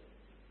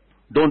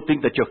 Don't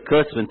think that you're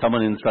cursed when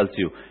someone insults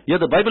you. Yeah,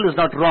 the Bible is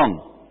not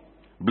wrong.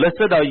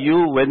 Blessed are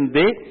you when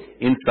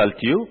they insult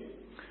you.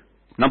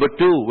 Number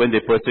 2, when they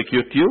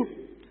persecute you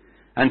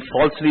and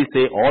falsely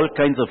say all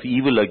kinds of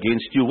evil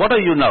against you. What are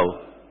you now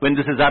when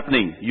this is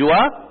happening? You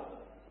are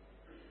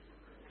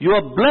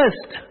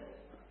blessed.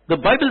 The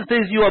Bible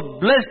says you are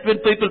blessed when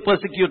people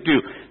persecute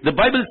you. The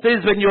Bible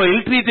says when you are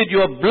ill-treated,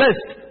 you are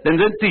blessed. Then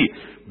see,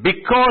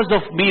 because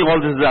of me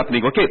all this is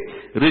happening. Okay,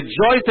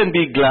 rejoice and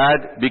be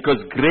glad because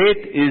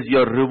great is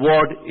your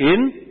reward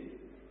in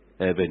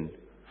heaven.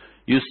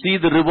 You see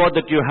the reward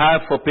that you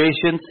have for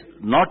patience,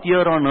 not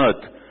here on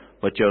earth,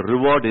 but your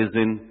reward is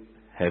in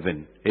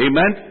heaven.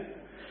 Amen?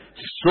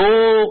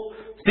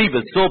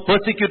 So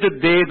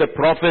persecuted they the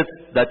prophets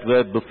that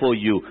were before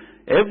you.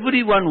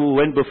 Everyone who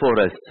went before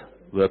us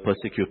were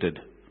persecuted.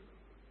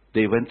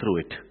 They went through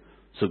it.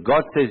 So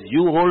God says,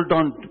 you hold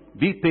on,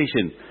 be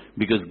patient,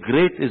 because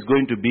great is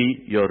going to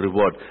be your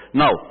reward.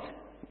 Now,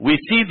 we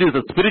see this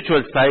the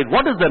spiritual side.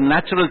 What is the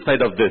natural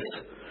side of this?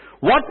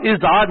 What is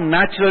our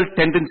natural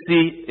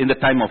tendency in the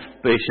time of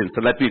patience?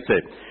 So let me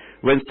say,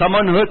 when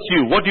someone hurts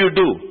you, what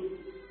do?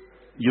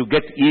 You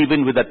get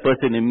even with that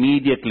person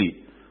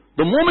immediately.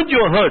 The moment you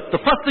are hurt, the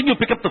first thing you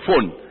pick up the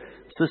phone.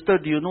 Sister,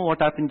 do you know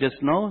what happened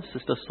just now?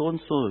 Sister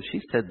so-and-so,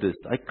 she said this.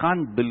 I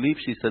can't believe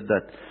she said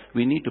that.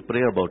 We need to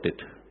pray about it.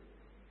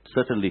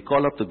 Certainly,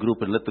 call up the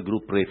group and let the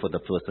group pray for the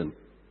person.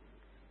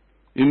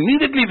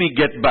 Immediately we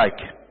get back.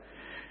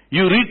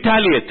 You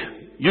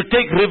retaliate. You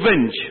take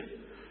revenge.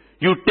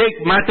 You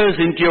take matters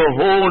into your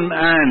own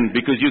hand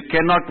because you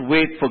cannot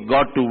wait for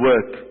God to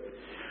work.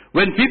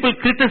 When people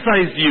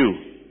criticize you,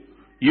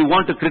 you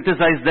want to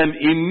criticize them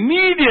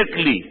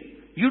immediately.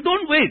 You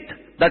don't wait.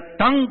 That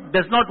tongue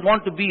does not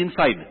want to be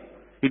inside.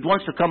 It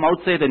wants to come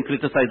outside and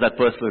criticize that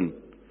person.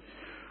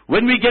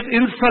 When we get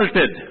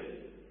insulted,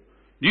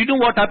 do you know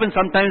what happens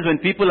sometimes when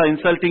people are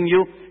insulting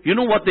you? You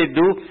know what they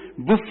do?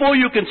 Before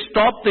you can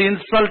stop the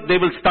insult, they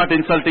will start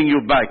insulting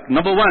you back.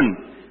 Number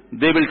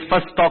 1, they will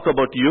first talk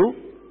about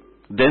you.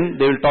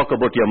 Then they will talk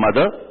about your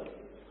mother.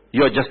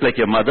 You are just like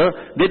your mother.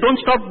 They don't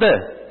stop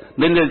there.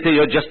 Then they'll say,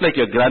 you're just like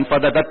your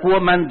grandfather. That poor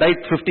man died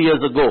 50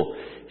 years ago.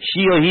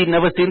 She or he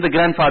never seen the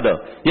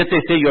grandfather. Yet they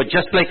say, you're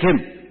just like him.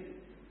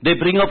 They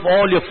bring up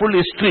all your full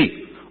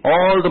history.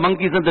 All the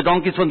monkeys and the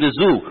donkeys from the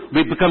zoo.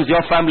 It becomes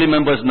your family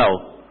members now.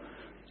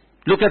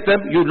 Look at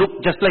them, you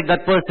look just like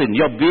that person.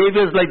 Your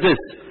behavior is like this.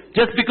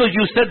 Just because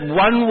you said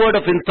one word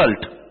of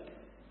insult.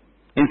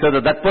 Instead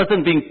of that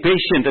person being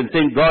patient and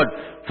saying, God,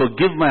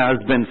 forgive my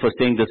husband for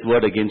saying this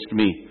word against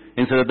me.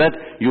 Instead of that,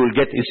 you will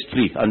get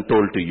history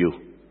untold to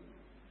you.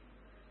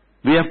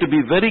 We have to be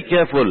very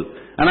careful.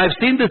 And I've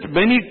seen this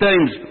many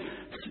times.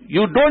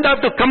 You don't have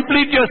to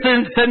complete your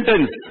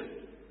sentence.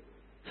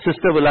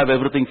 Sister will have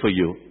everything for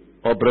you.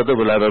 Or brother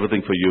will have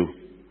everything for you.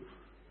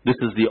 This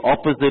is the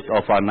opposite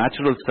of our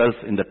natural self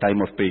in the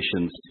time of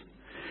patience.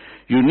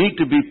 You need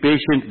to be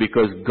patient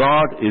because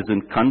God is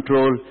in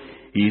control.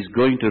 He is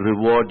going to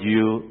reward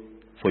you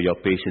for your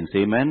patience.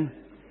 Amen?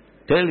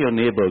 Tell your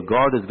neighbor,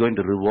 God is going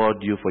to reward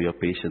you for your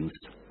patience.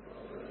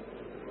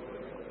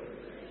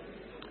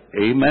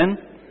 Amen?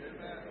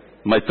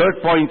 My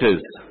third point is,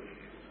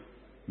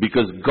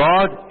 because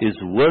God is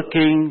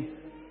working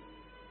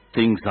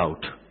things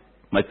out.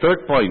 My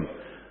third point,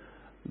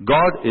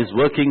 God is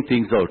working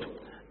things out.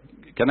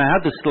 Can I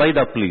have the slide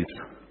up, please?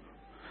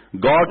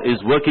 God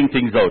is working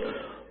things out.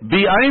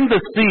 Behind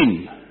the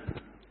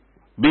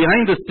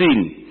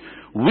scene,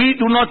 we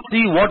do not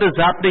see what is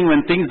happening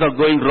when things are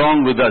going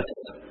wrong with us.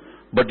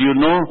 But you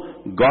know,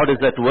 God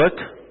is at work.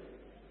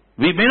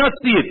 We may not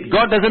see it.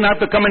 God doesn't have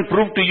to come and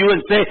prove to you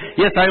and say,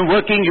 yes, I am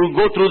working, you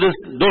go through this.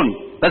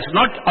 Don't. That's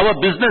not our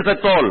business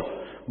at all.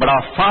 But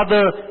our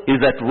Father is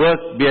at work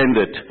behind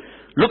it.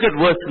 Look at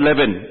verse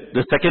 11,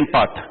 the second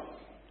part.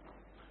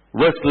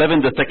 Verse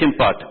 11, the second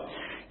part.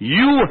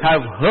 You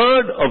have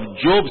heard of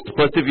Job's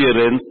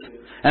perseverance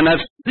and have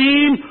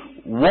seen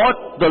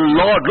what the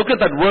Lord, look at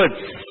that word,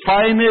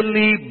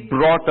 finally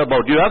brought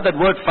about. You have that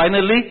word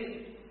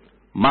finally?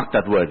 Mark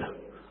that word.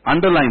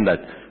 Underline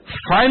that.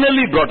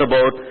 Finally brought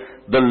about.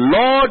 The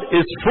Lord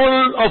is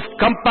full of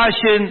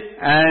compassion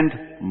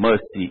and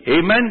mercy.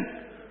 Amen?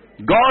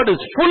 God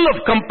is full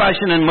of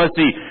compassion and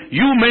mercy.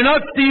 You may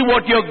not see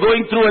what you're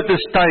going through at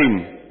this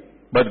time,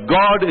 but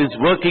God is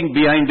working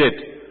behind it.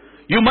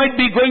 You might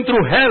be going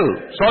through hell.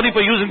 Sorry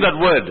for using that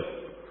word.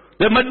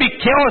 There might be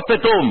chaos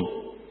at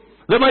home.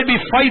 There might be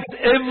fights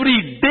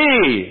every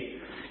day.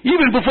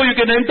 Even before you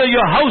can enter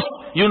your house,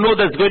 you know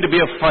there's going to be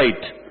a fight.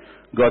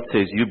 God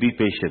says, you be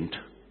patient.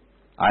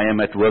 I am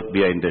at work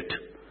behind it.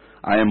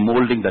 I am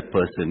molding that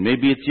person.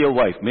 Maybe it's your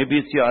wife. Maybe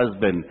it's your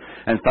husband.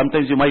 And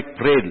sometimes you might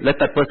pray, let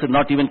that person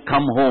not even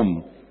come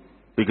home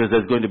because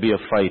there's going to be a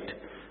fight.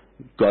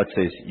 God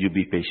says, you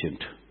be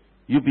patient.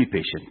 You be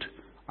patient.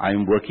 I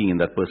am working in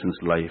that person's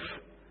life.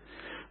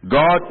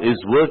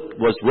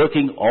 was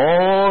working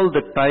all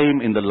the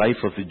time in the life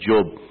of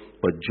Job,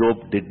 but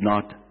Job did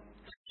not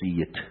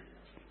see it.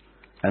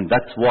 And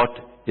that's what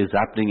is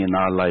happening in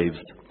our lives.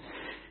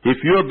 If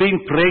you have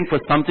been praying for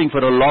something for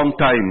a long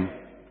time,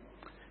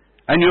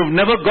 and you've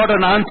never got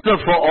an answer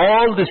for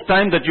all this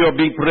time that you have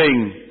been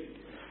praying,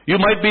 you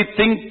might be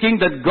thinking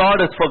that God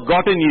has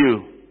forgotten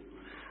you.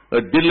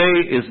 A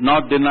delay is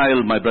not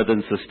denial, my brothers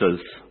and sisters.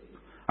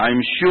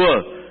 I'm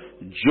sure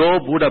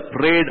Job would have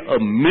prayed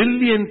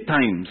 1,000,000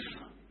 times,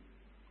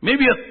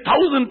 maybe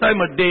 1,000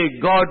 times a day,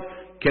 God,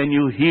 can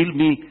you heal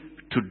me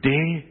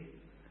today?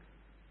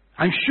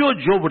 I'm sure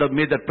Job would have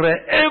made that prayer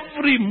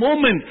every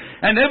moment.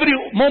 And every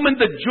moment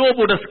that Job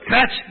would have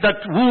scratched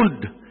that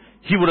wound,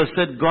 he would have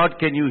said, God,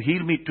 can you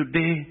heal me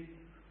today?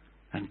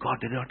 And God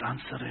did not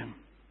answer him.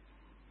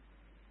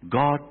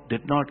 God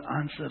did not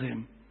answer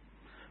him.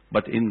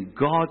 But in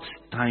God's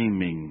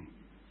timing,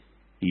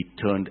 He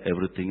turned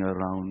everything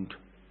around.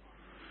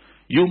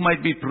 You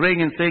might be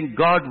praying and saying,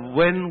 God,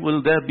 when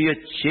will there be a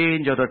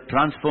change or a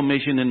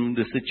transformation in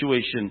the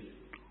situation?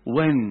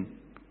 When?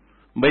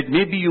 But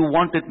maybe you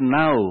want it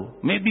now.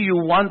 Maybe you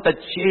want a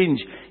change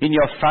in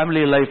your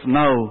family life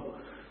now.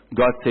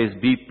 God says,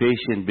 be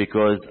patient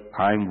because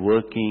I'm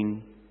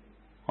working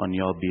on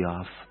your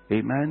behalf.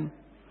 Amen.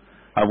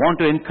 I want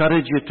to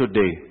encourage you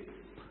today.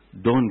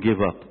 Don't give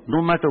up.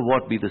 No matter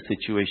what be the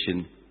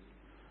situation.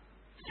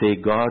 Say,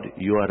 God,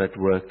 you are at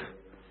work.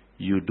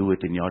 You do it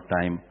in your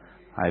time.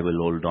 I will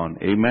hold on.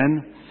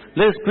 Amen.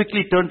 Let's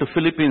quickly turn to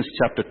Philippians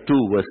chapter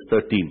 2 verse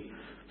 13.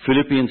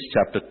 Philippians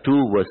chapter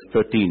 2 verse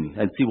 13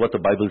 and see what the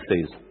Bible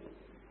says.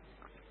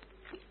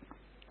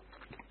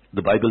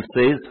 The Bible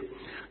says,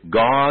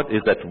 God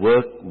is at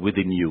work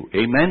within you.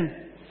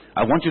 Amen.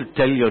 I want you to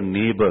tell your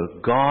neighbor,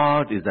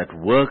 God is at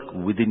work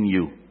within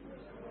you.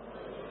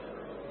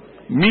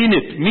 Mean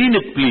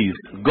it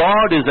please.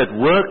 God is at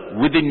work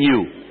within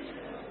you.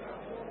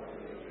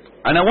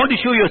 And I want to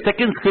show you a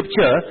second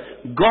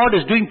scripture. God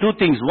is doing two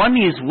things. One,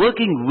 He is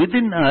working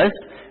within us,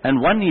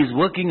 and one, He is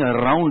working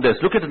around us.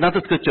 Look at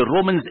another scripture,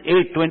 Romans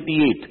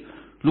 8:28.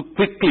 Look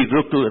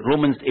to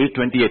Romans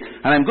 8:28.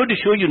 And I'm going to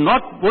show you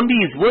not only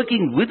He is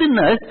working within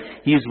us,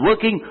 He is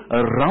working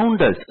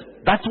around us.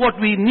 That's what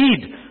we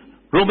need.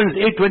 Romans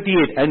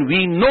 8:28. And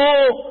we know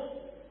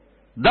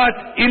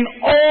that in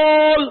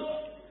all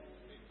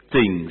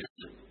things.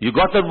 You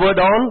got that word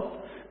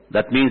all?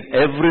 That means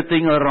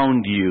everything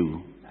around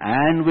you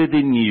and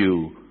within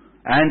you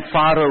and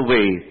far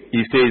away.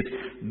 He says,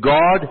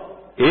 God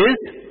is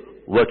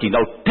working.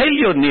 Now tell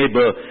your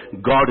neighbor,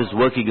 God is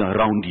working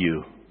around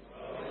you.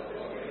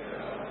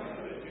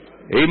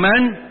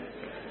 Amen.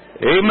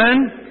 Amen.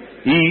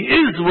 He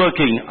is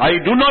working. I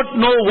do not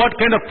know what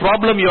kind of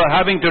problem you are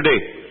having today.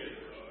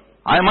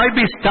 I might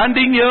be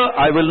standing here.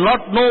 I will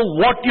not know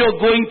what you're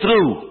going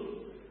through.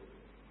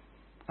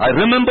 I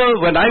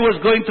remember when I was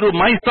going through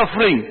my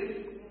suffering,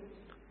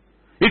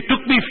 it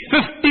took me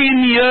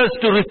 15 years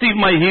to receive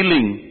my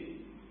healing.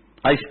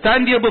 I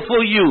stand here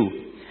before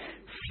you.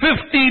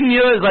 15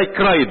 years I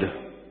cried.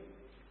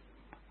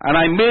 And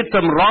I made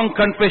some wrong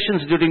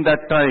confessions during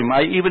that time.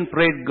 I even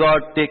prayed,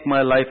 God, take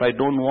my life. I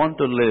don't want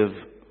to live.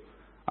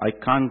 I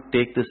can't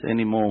take this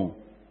anymore.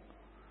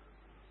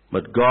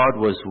 But God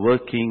was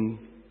working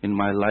in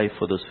my life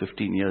for those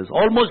 15 years.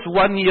 Almost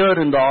 1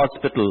 year in the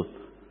hospital.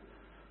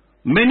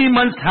 Many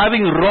months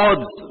having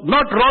rods,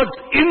 not rods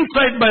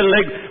inside my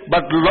leg,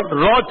 but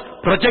rods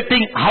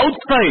projecting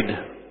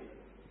outside.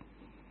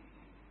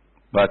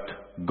 But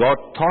God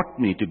taught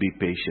me to be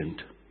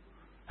patient.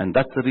 And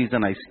that's the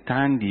reason I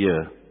stand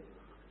here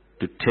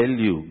to tell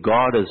you,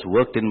 God has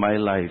worked in my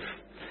life.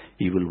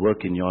 He will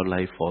work in your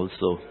life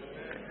also.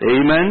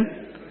 Amen.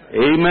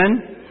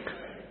 Amen.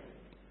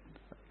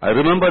 I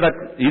remember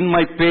that in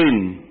my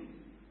pain,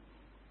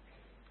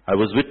 I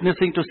was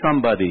witnessing to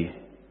somebody.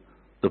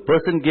 The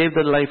person gave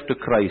their life to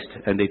Christ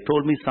and they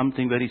told me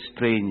something very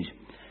strange.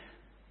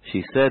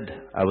 She said,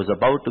 I was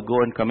about to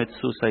go and commit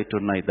suicide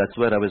tonight. That's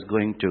where I was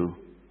going to.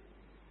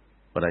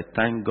 But I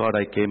thank God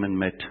I came and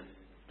met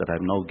that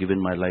I've now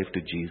given my life to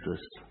Jesus.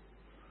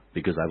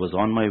 Because I was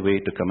on my way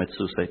to commit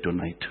suicide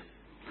tonight.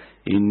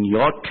 In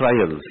your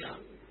trials,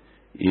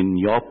 in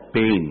your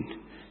pain,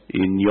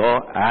 in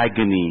your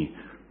agony,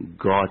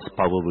 God's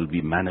power will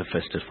be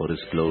manifested for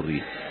His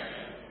glory.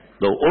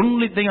 The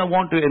only thing I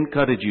want to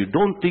encourage you,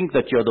 don't think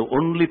that you're the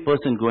only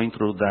person going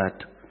through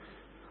that.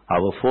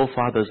 Our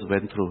forefathers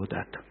went through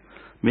that.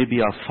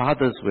 Maybe our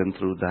fathers went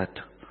through that.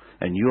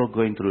 And you are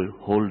going through it.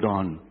 Hold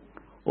on.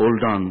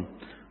 Hold on.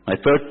 My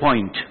third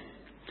point.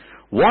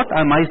 What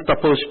am I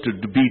supposed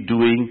to be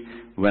doing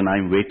when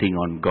I'm waiting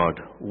on God?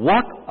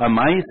 What am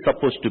I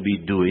supposed to be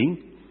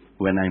doing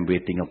when I'm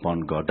waiting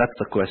upon God? That's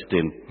the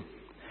question.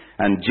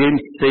 And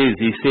James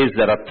says,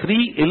 there are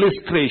three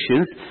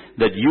illustrations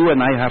that you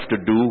and I have to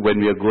do when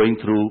we are going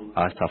through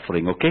our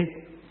suffering, okay?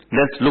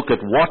 Let's look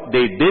at what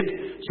they did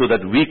so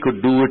that we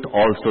could do it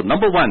also.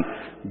 Number one,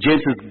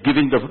 James is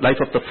giving the life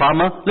of the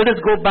farmer. Let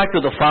us go back to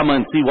the farmer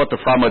and see what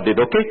the farmer did,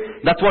 okay?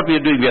 That's what we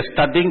are doing. We are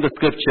studying the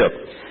scripture.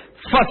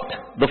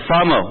 First, the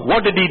farmer,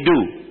 what did he do?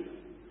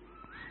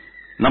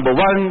 Number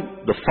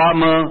one, the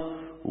farmer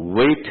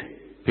wait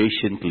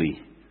patiently.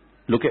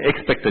 Look at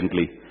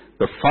expectantly.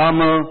 The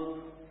farmer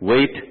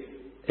wait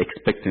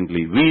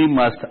expectantly. We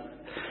must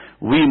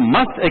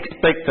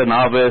expect an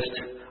harvest.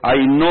 I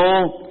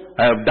know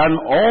I have done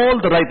all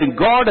the right things.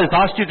 God has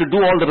asked you to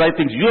do all the right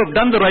things. You have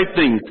done the right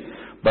things.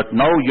 But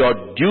now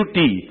your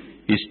duty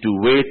is to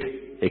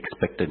wait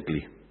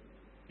expectantly.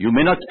 You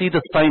may not see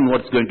the sign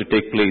what's going to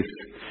take place.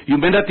 You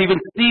may not even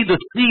see the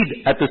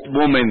seed at this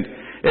moment.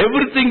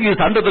 Everything is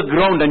under the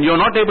ground and you're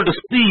not able to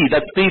see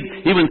that seed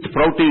even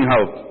sprouting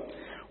out.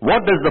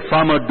 What does the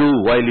farmer do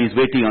while he's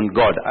waiting on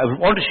God? I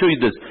want to show you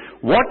this.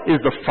 What is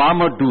the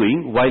farmer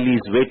doing while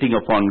he's waiting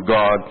upon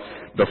God?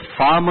 The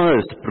farmer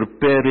is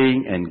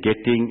preparing and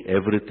getting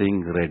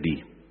everything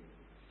ready.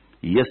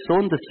 He has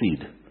sown the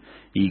seed.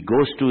 He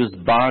goes to his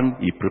barn,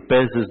 he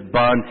prepares his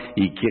barn,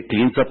 he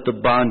cleans up the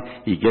barn,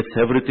 he gets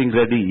everything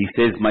ready. He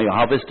says, my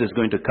harvest is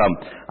going to come.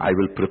 I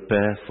will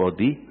prepare for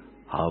the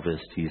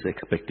harvest. He's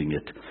expecting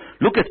it.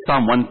 Look at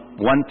Psalm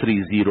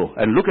 130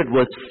 and look at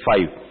verse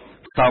 5.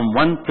 Psalm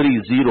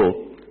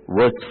 130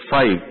 verse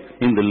 5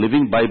 in the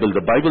Living Bible.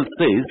 The Bible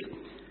says,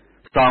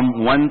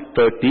 Psalm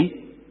 130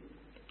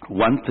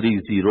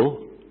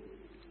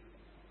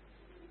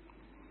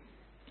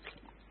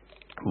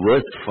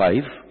 verse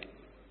 5.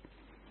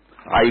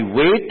 I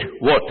wait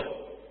what?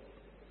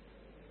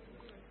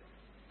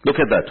 Look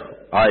at that.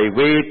 I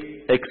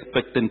wait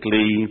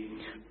expectantly,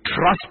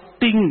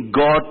 trusting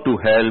God to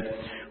help,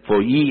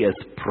 for He has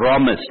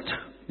promised.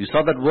 You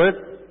saw that word?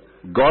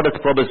 God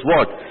has promised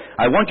what?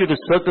 I want you to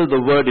circle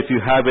the word if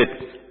you have it,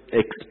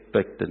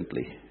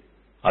 expectantly.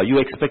 Are you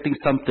expecting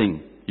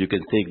something? You can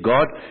say,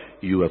 God,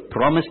 you have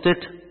promised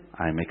it,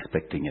 I am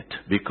expecting it.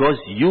 Because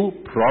you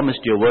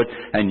promised your word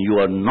and you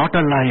are not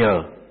a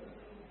liar.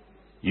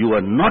 You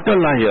are not a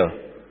liar.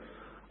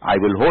 I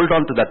will hold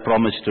on to that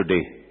promise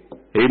today.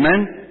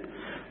 Amen?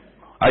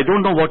 I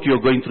don't know what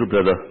you're going through,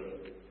 brother.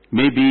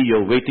 Maybe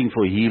you're waiting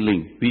for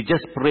healing. We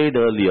just prayed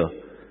earlier.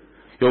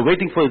 You're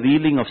waiting for the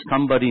healing of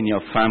somebody in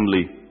your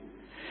family.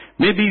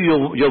 Maybe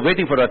you're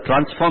waiting for a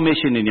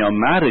transformation in your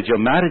marriage. Your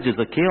marriage is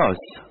a chaos.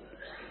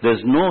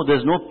 There's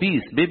no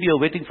peace. Maybe you're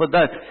waiting for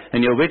that.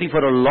 And you're waiting for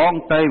a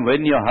long time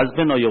when your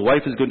husband or your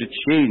wife is going to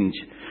change.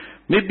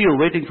 Maybe you're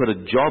waiting for a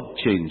job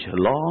change. A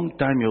long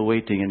time you're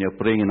waiting and you're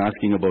praying and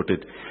asking about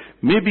it.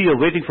 Maybe you're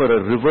waiting for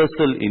a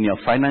reversal in your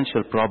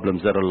financial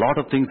problems. There are a lot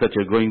of things that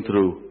you're going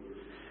through.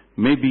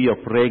 Maybe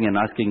you're praying and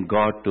asking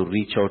God to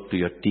reach out to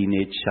your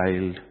teenage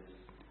child.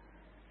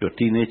 Your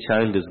teenage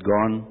child is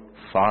gone,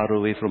 far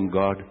away from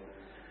God.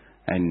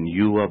 And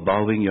you are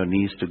bowing your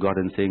knees to God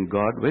and saying,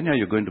 God, when are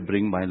you going to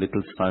bring my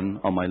little son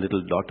or my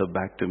little daughter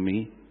back to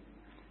me?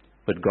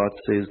 But God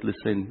says,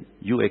 listen,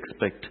 you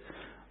expect.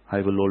 I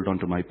will hold on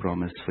to my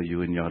promise for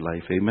you in your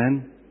life.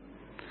 Amen?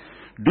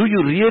 Do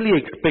you really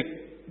expect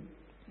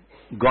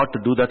God to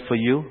do that for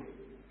you?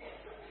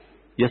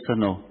 Yes or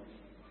no?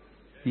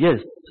 Yes.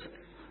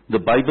 The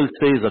Bible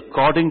says,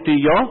 according to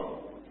your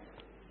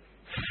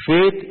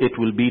faith, it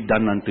will be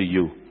done unto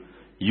you.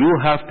 You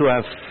have to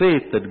have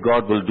faith that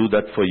God will do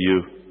that for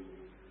you.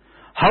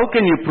 How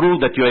can you prove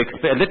that you're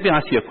expecting? Let me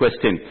ask you a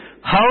question.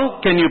 How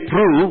can you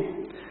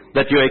prove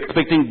that you're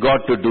expecting God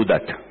to do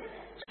that?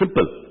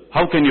 Simple.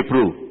 How can you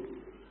prove?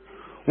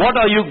 What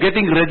are you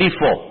getting ready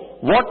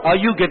for? What are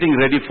you getting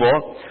ready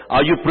for?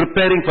 Are you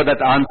preparing for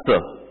that answer?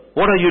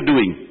 What are you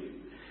doing?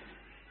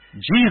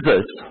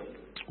 Jesus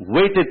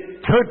waited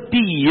 30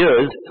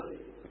 years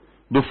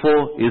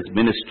before his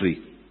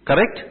ministry.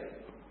 Correct?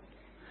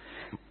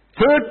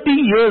 30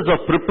 years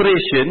of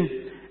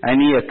preparation,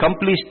 and he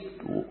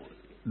accomplished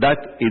that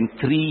in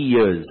 3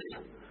 years,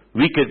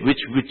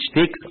 which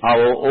takes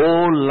our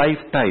whole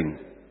lifetime.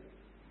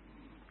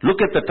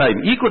 Look at the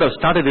time. He could have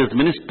started his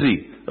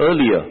ministry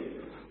earlier.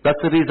 That's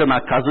the reason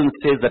our cousin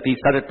says that he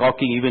started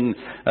talking even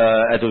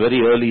at a very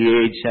early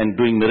age and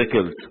doing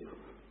miracles.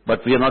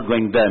 But we are not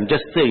going there. I'm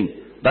just saying,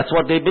 that's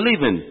what they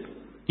believe in.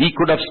 He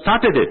could have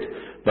started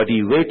it, but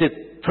he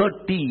waited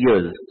 30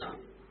 years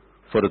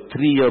for a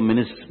 3-year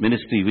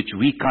ministry, which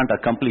we can't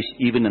accomplish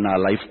even in our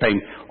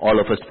lifetime, all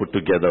of us put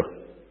together.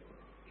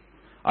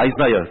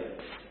 Isaiah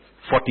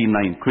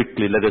 49,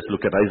 quickly, let us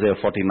look at Isaiah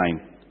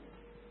 49.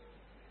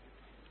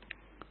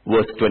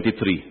 Verse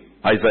 23.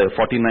 Isaiah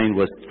 49,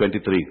 verse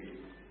 23.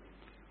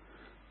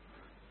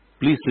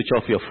 Please switch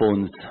off your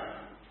phones.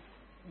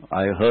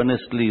 I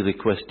earnestly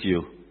request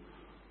you.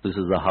 This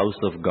is the house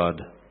of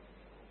God.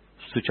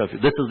 Switch off.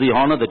 This is the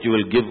honor that you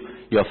will give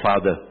your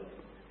Father.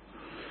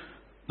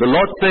 The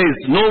Lord says,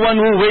 no one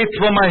who waits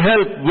for my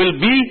help will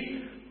be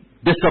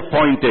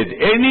disappointed.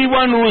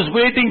 Anyone who is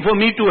waiting for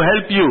me to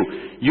help you,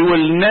 you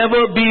will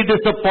never be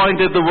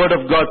disappointed, the word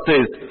of God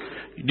says.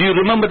 Do you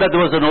remember that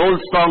there was an old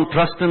song,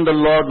 trust in the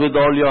Lord with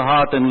all your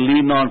heart and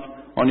lean not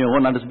on your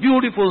own understanding?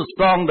 Beautiful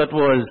song that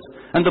was.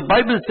 And the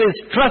Bible says,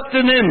 trust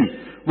in Him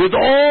with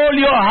all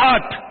your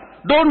heart.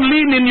 Don't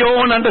lean in your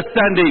own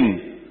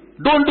understanding.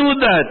 Don't do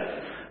that.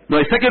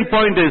 My second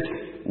point is,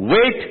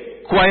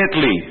 wait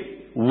quietly.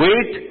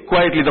 Wait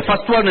quietly. The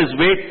first one is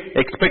wait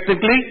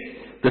expectantly.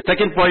 The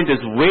second point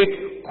is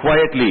wait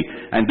quietly.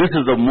 And this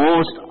is the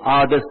most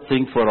hardest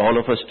thing for all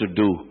of us to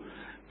do.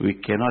 We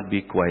cannot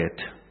be quiet.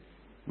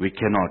 We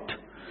cannot.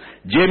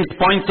 James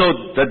points out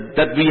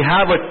that we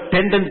have a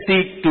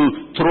tendency to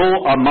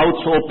throw our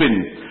mouths open.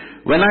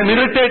 When I'm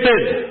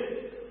irritated,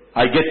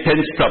 I get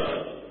tensed up.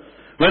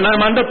 When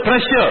I'm under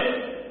pressure,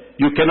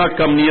 you cannot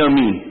come near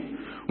me.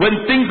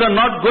 When things are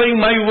not going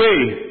my way,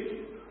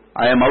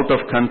 I am out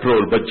of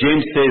control. But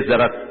James says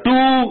there are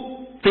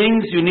two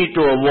things you need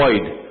to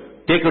avoid.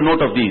 Take a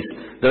note of these.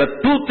 There are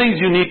two things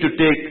you need to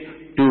take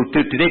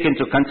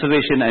into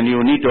consideration and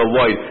you need to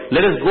avoid.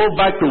 Let us go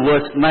back to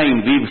verse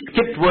 9. We've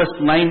skipped verse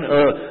 9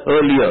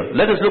 earlier.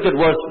 Let us look at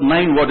verse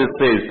 9, what it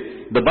says.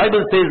 The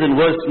Bible says in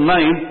verse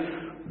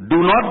 9, do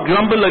not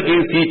grumble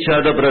against each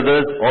other,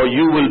 brothers, or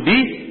you will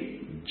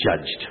be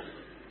judged.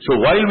 So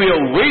while we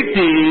are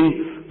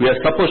waiting, we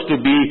are supposed to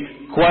be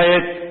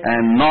quiet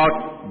and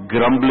not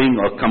grumbling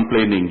or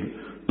complaining.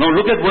 Now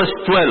look at verse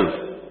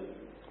 12.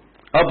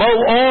 Above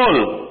all,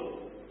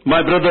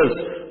 my brothers,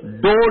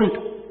 don't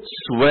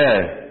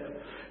swear.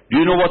 Do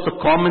you know what's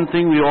a common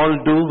thing we all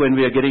do when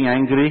we are getting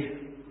angry?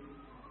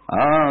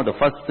 The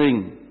first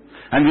thing.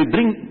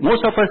 And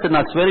most of us in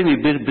our swearing, we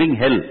bring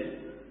hell.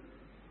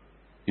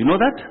 You know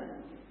that?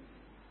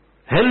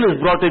 Hell is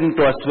brought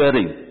into our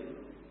swearing.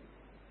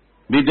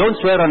 We don't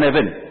swear on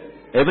heaven.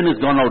 Heaven is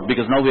gone out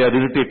because now we are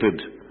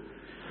irritated.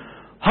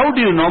 How do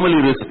you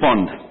normally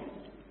respond?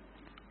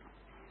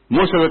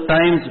 Most of the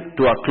times,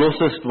 to our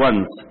closest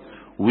ones,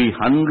 we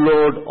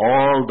unload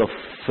all the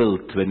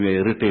filth when we are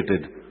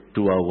irritated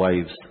to our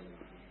wives,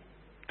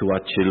 to our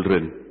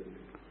children.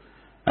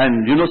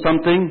 And you know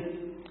something?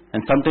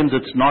 And sometimes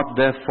it's not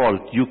their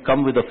fault. You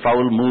come with a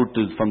foul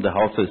mood from the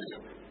office.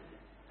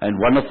 And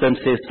one of them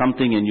says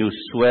something and you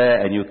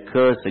swear and you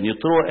curse and you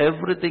throw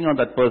everything on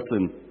that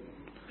person.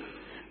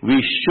 We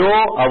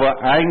show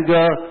our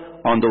anger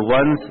on the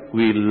ones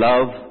we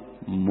love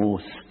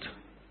most.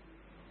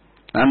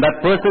 And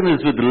that person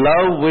is with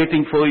love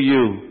waiting for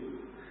you.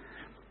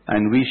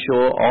 And we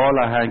show all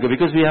our anger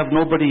because we have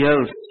nobody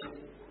else.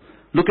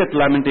 Look at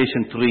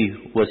Lamentation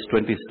 3, verse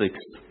 26.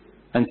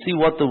 And see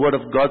what the Word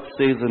of God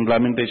says in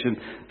Lamentation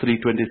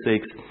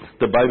 3:26.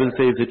 The Bible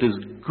says it is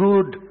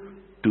good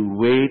to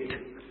wait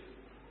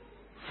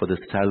for the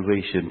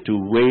salvation, to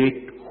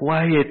wait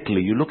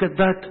quietly. You look at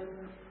that.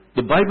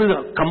 The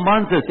Bible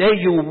commands us,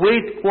 hey, you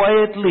wait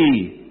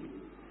quietly.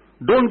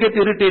 Don't get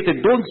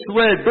irritated. Don't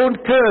swear. Don't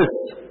curse.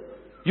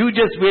 You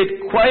just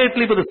wait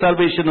quietly for the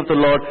salvation of the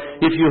Lord.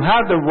 If you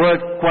have the word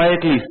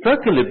quietly,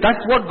 circle it. That's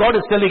what God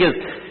is telling us.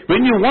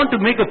 When you want to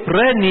make a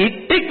prayer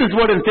need, take this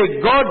word and say,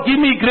 God, give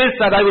me grace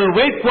that I will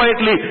wait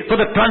quietly for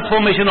the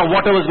transformation of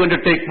whatever is going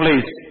to take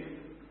place.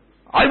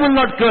 I will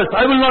not curse.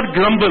 I will not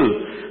grumble.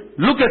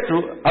 Look at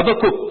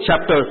Habakkuk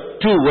chapter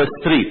 2 verse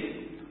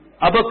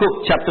 3. Habakkuk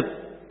chapter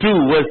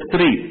 2 verse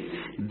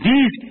 3.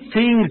 These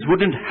things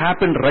wouldn't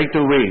happen right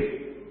away.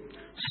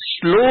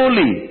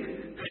 Slowly,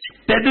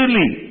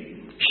 steadily,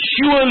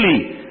 surely,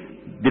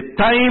 the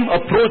time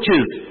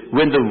approaches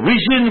when the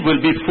vision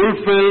will be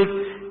fulfilled.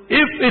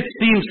 If it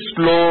seems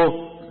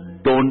slow,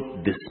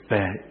 don't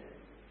despair.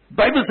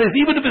 Bible says,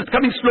 even if it's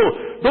coming slow,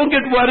 don't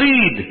get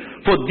worried.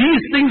 For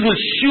these things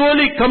will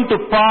surely come to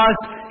pass.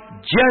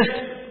 Just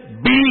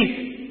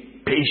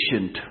be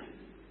patient.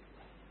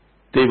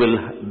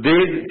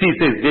 He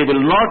says, they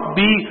will not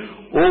be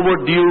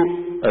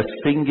overdue a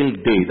single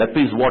day. That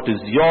means what is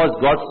yours,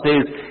 God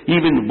says,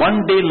 even one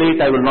day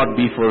late I will not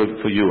be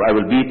for you. I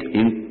will be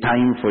in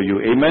time for you.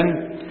 Amen?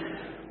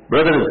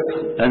 Brothers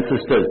and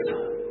sisters,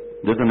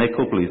 there's an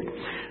echo please.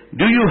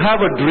 Do you have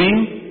a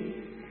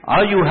dream?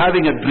 Are you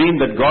having a dream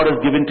that God has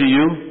given to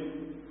you?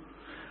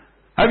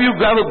 Have you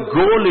got a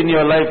goal in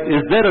your life?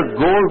 Is there a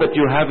goal that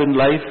you have in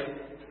life?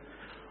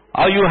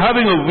 Are you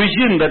having a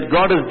vision that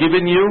God has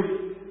given you?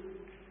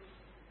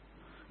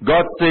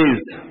 God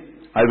says,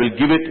 I will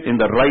give it in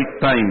the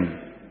right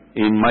time,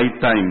 in my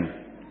time.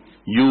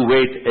 You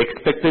wait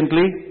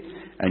expectantly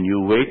and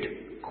you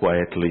wait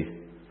quietly.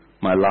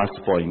 My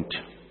last point.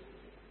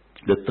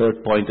 The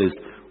third point is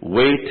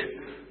wait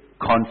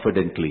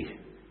confidently.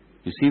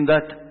 You seen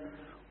that?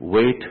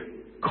 Wait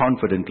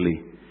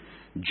confidently.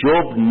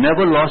 Job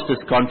never lost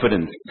his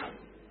confidence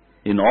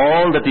in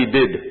all that he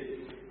did.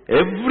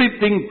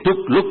 Everything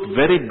looked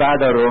very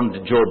bad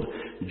around Job.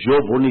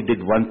 Job only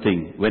did one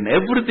thing. When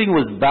everything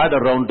was bad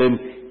around him,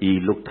 he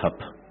looked up.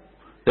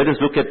 Let us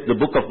look at the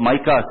book of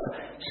Micah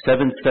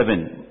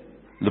 7:7.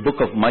 The book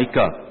of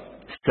Micah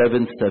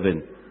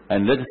 7:7.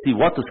 And let us see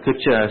what the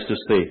scripture has to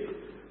say.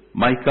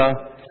 Micah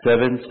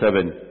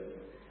 7:7.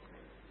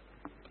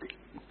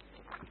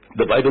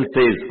 The Bible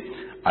says,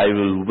 I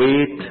will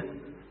wait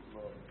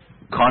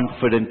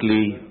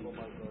confidently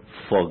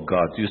for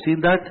God. You see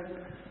that?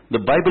 The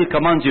Bible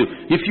commands you,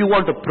 if you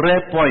want a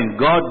prayer point,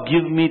 God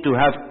give me to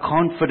have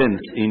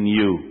confidence in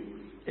you.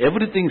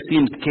 Everything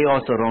seems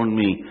chaos around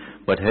me,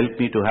 but help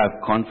me to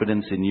have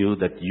confidence in you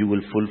that you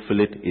will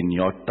fulfill it in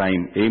your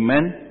time.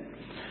 Amen?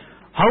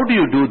 How do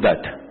you do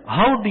that?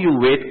 How do you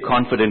wait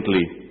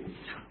confidently?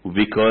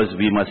 Because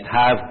we must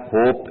have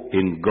hope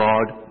in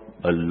God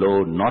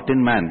alone, not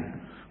in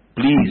man.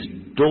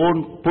 Please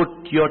don't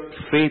put your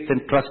faith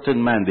and trust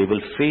in man. They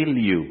will fail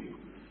you.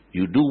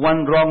 You do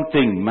one wrong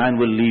thing, man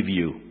will leave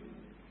you.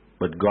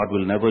 But God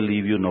will never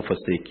leave you nor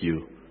forsake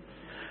you.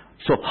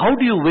 So how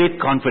do you wait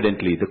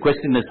confidently? The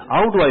question is,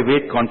 how do I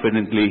wait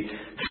confidently?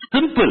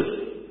 Simple.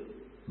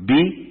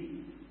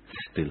 Be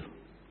still.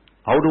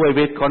 How do I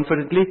wait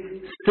confidently?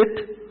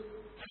 Sit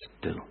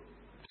still.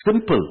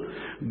 Simple.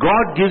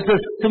 God gives us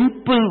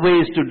simple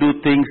ways to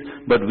do things,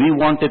 but we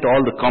want it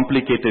all the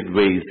complicated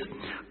ways.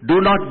 Do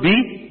not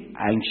be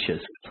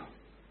anxious.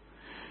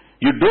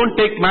 You don't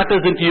take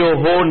matters into your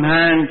own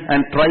hand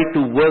and try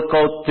to work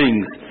out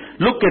things.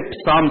 Look at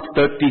Psalms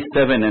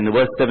 37 and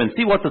verse 7.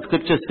 See what the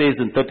scripture says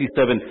in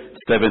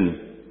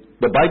 37:7.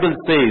 The Bible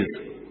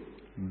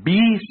says,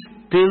 be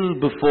still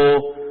before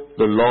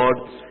the Lord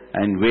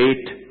and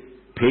wait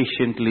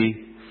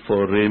patiently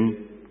for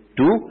Him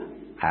to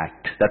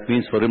act. That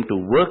means for Him to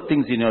work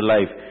things in your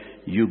life,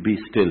 you be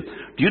still.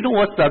 Do you know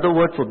what's the other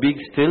word for being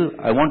still?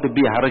 I want to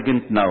be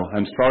arrogant now.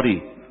 I'm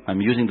sorry.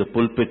 I'm using the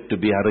pulpit to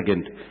be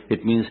arrogant.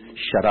 It means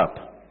shut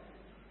up.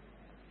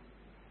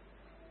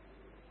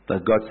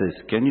 That God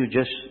says, can you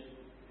just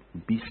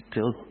be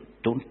still?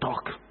 Don't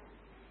talk.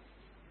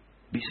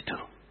 Be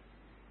still.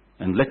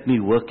 And let me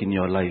work in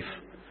your life.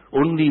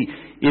 Only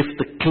if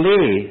the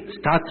clay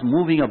starts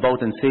moving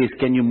about and says,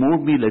 can you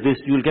move me like this?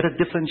 You'll get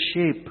a different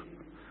shape.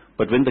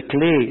 But when the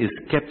clay is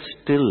kept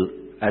still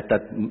at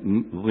that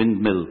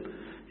windmill,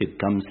 it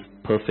comes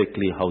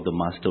perfectly how the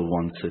master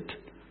wants it.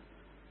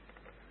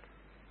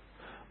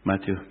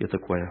 Matthew, get the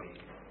choir.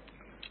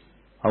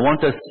 I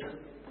want us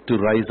to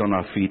rise on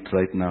our feet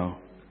right now.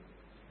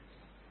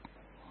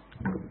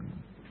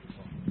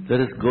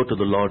 Let us go to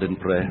the Lord in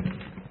prayer.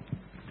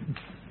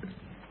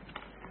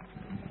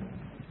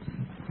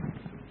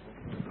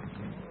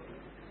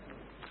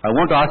 I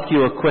want to ask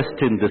you a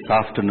question this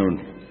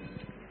afternoon.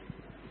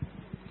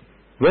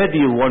 Where do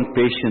you want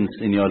patience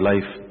in your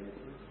life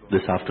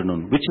this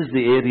afternoon? Which is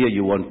the area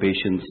you want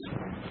patience?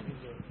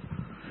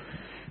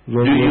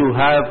 Do you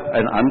have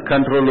an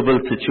uncontrollable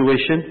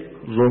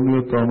situation?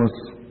 Romeo Thomas.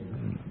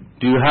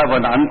 Do you have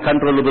an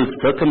uncontrollable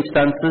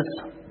circumstances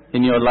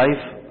in your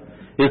life?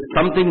 Is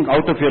something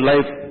out of your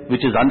life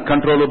which is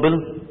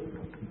uncontrollable?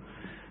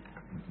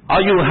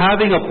 Are you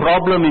having a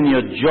problem in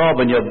your job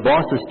and your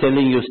boss is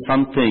telling you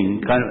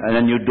something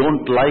and you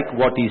don't like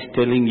what he's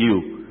telling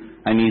you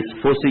and he's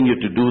forcing you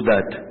to do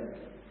that?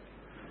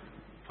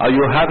 Are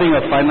you having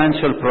a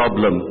financial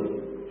problem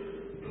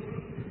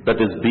that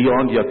is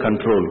beyond your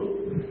control?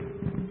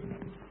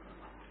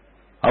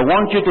 I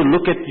want you to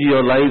look at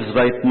your lives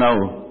right now.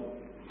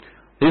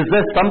 Is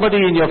there somebody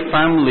in your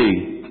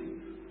family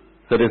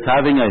that is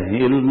having an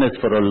illness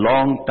for a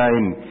long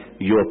time?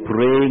 You're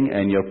praying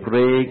and you're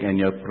praying and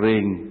you're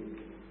praying.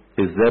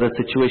 Is there a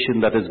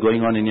situation that is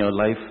going on in your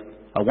life?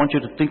 I want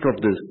you to think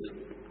of this.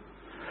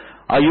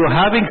 Are you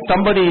having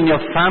somebody in your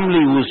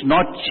family who's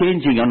not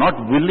changing or not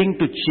willing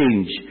to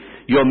change?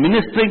 You're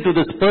ministering to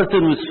this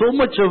person with so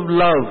much of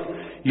love.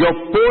 You're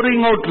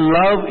pouring out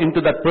love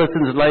into that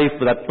person's life,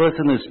 but that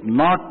person is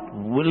not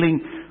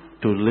willing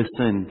to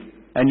listen.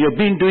 And you've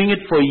been doing it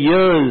for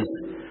years.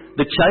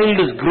 The child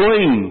is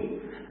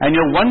growing. And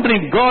you're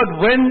wondering, God,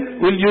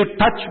 when will you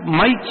touch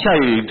my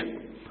child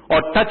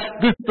or touch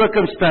these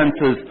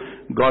circumstances?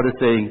 God is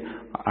saying,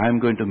 I'm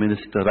going to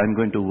minister. I'm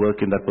going to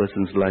work in that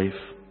person's life.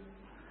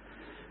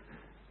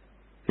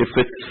 If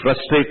it's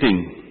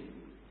frustrating,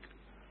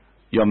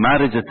 your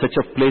marriage is such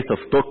a place of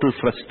total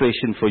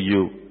frustration for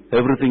you.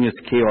 Everything is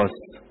chaos.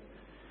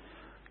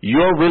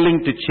 You're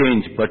willing to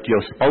change, but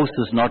your spouse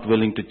is not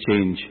willing to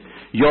change.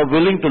 You're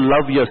willing to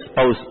love your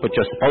spouse, but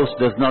your spouse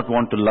does not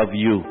want to love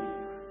you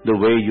the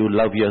way you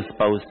love your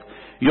spouse.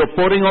 You're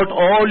pouring out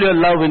all your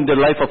love in the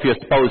life of your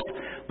spouse,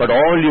 but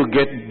all you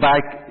get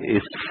back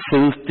is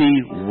filthy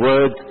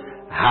words,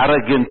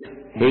 arrogance,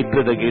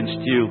 hatred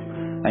against you.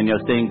 And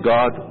you're saying,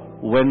 God,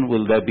 when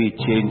will there be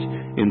change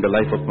in the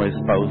life of my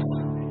spouse?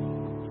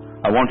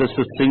 I want us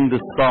to sing this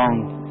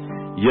song.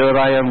 Here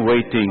I am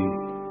waiting.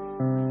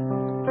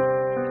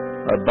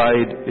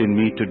 Abide in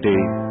me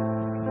today.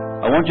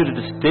 I want you to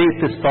just take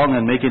this song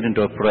and make it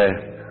into a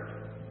prayer.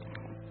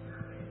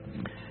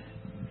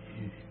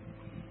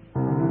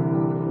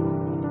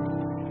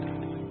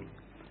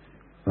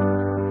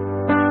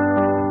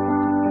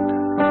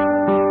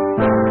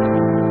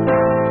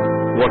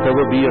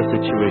 Whatever be your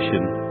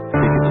situation,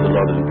 take it to the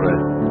Lord in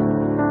prayer.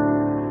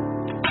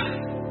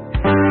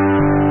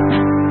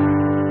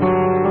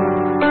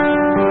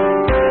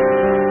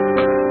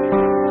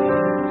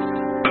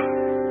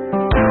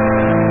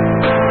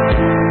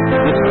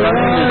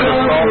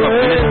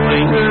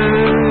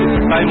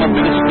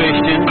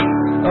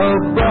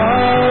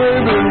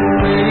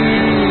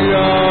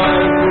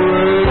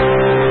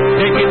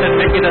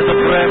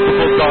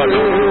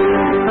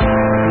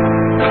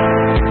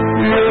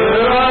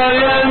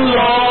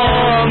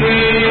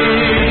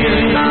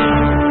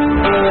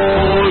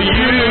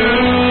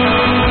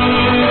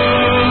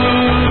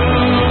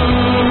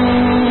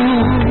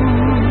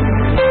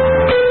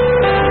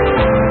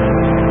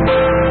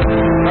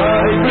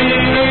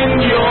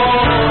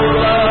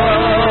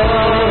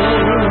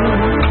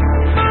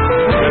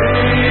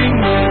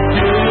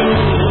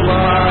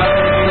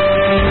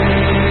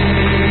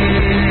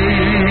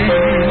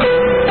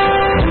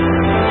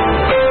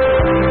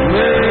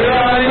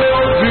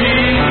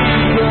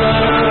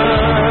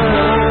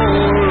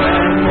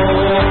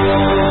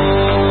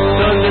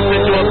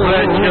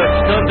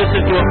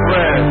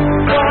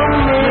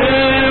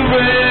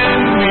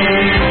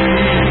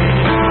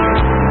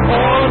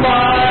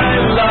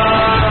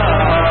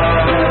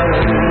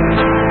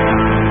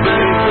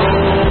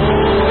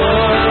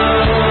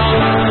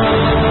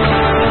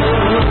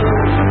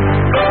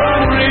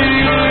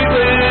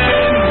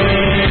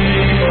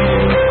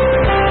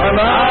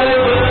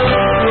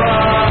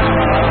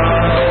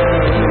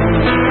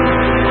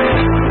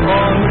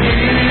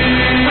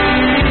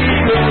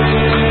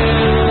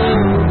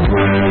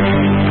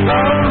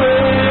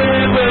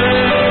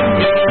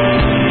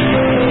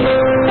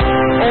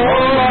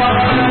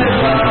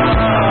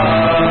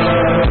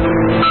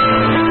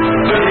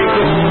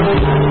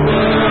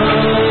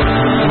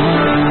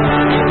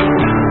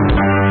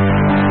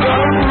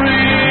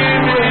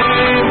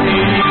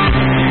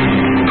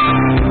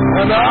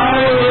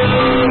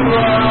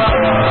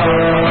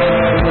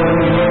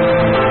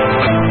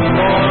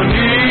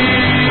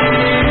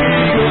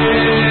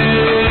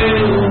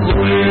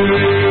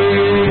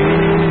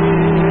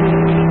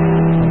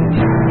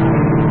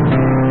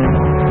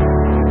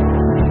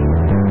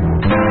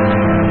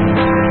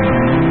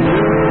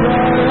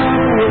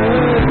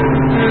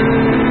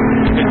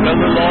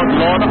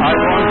 Lord, I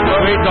want to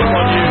wait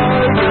upon you.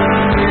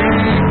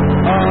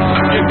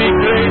 Give me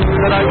grace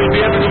that I will be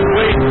able to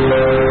wait.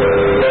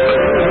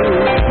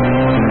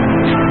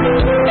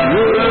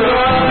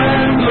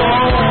 I'm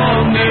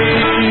longing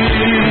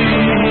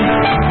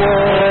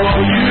for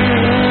you.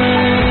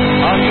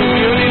 Are you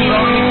really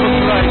longing for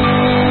Christ?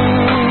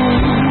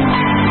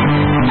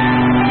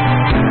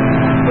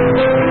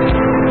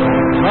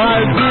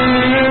 I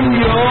bring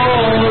your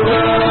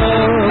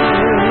love,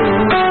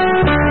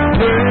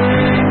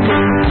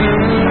 taken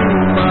to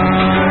my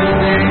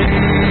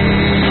knees.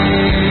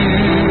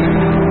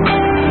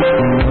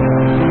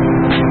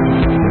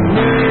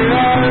 May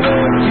I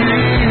love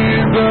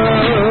Jesus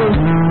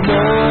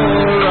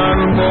more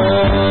and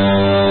more.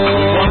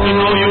 Want to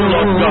know you,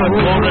 Lord God,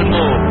 more and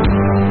more.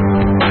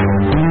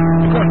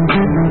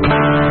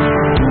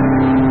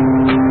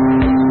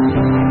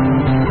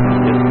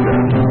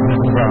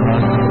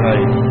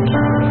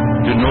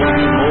 To know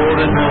you more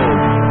and more.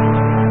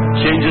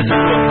 Changes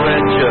into a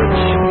prayer church.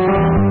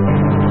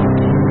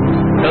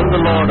 Tell the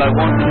Lord, I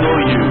want to know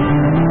you.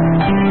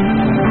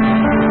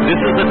 This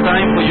is the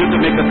time for you to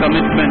make a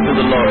commitment to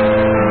the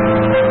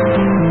Lord.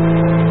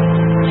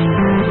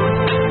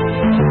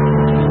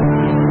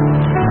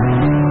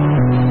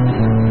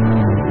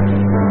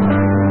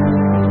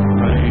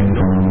 I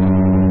know.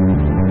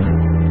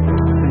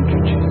 Thank you,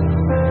 Jesus.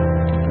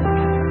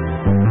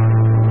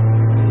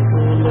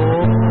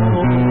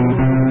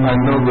 I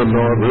know the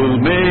Lord will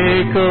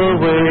make a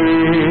way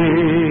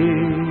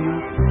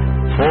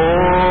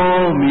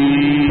for me.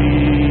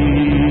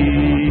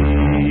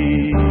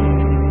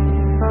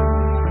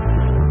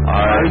 I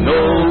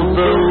know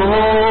the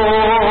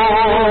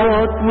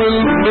Lord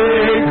will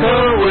make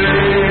a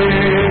way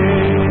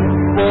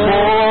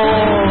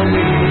for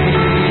me.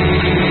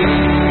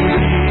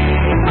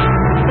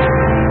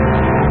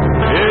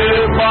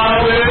 If I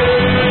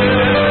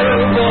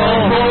live the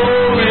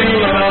holy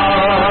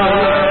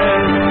life,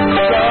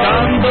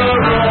 shun the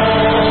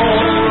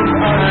wrong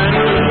and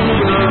do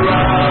the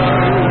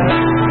right,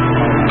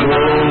 I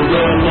know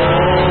the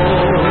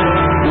Lord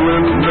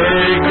will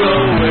make a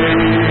way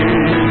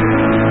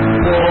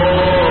for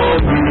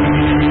me.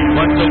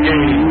 Once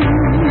again,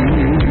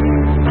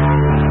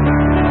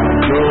 I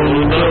know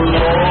the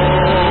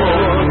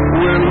Lord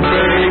will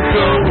make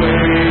a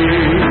way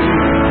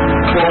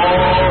for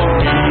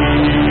me.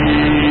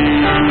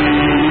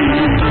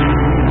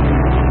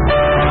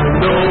 I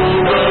know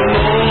the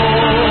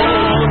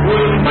Lord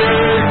will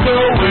make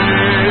a way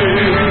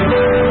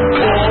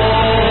for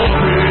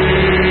me.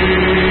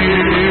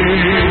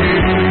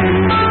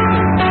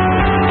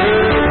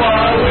 If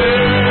I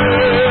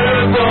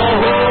live a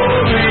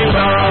holy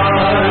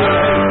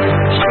life,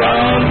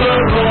 shun the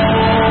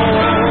wrong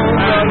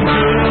and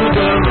do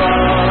the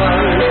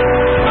right,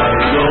 I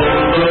know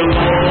the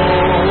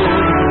Lord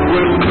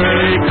will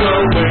make a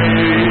way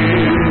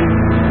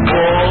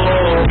for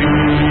me.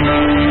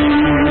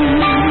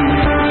 I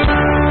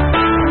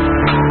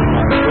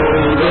know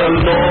the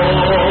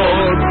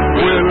Lord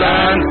will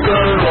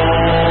answer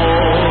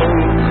all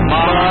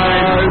my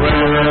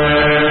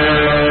prayers.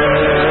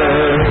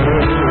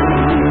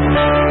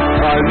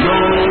 I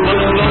know the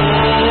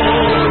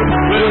Lord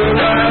will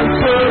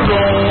answer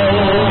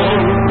all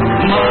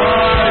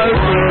my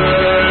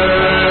prayers.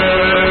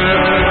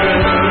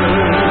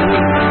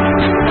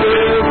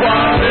 If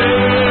I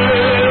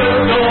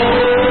live the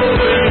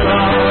holy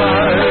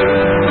life,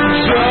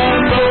 shun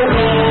the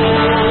wrong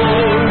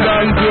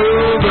and do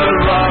the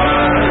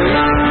right,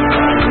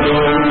 I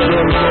know the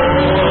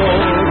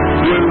Lord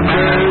will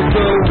make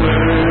a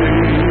way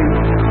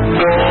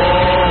for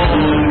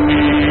me.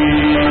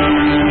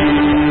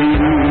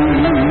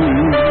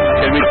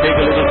 Can we take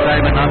a little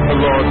time and ask the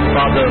Lord,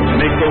 Father,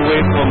 make a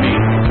way for me.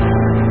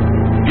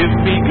 Give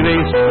me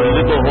grace to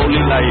live a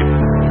holy life.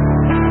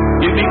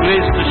 Give me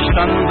grace to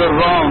shun the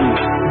wrong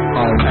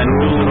and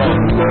do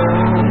wrong.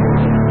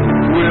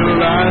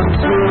 Will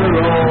answer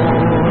all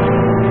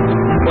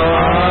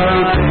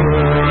my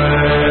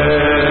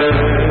prayers.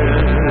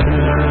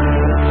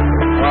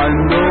 I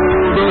know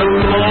the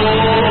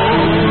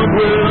Lord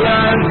will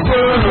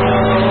answer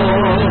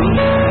all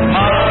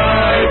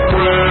my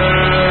prayers.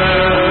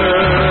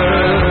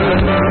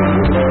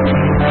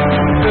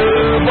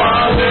 If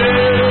I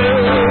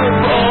live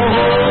a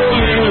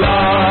holy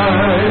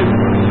life,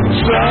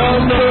 shun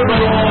the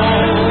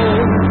wrong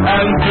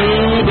and do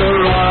the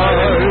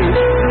right,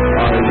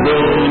 I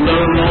know the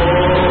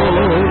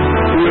Lord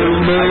will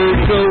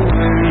make a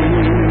way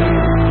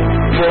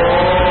for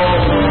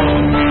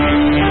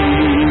me.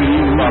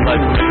 Father, I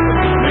pray that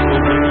you make a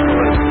way for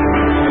us.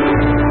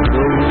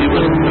 Give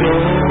us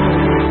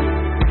grace.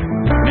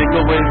 Make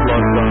a way,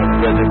 Lord God,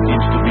 where there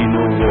seems to be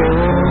no way.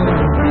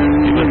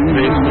 Give us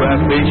grace to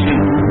have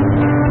patience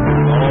in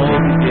all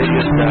the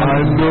areas that I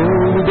know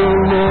the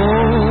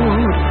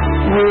Lord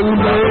will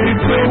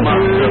make a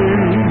way.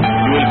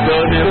 You will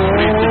turn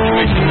every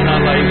situation in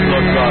our lives,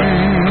 Lord God.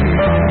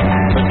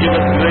 But give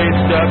us grace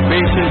to have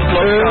patience,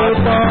 Lord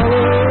God,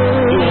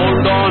 to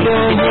hold on, to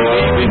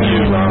believe in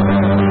you,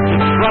 to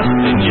trust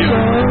in you.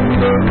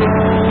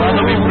 I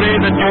Father, we pray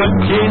that you will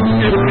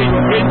change every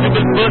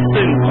changeable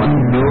person,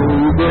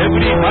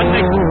 every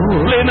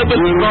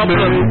unexplainable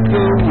problem.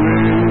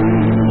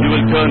 You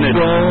will turn it.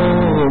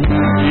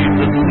 In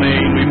Jesus'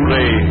 name we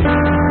pray.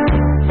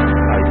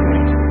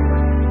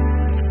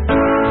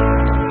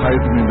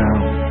 Hide me now.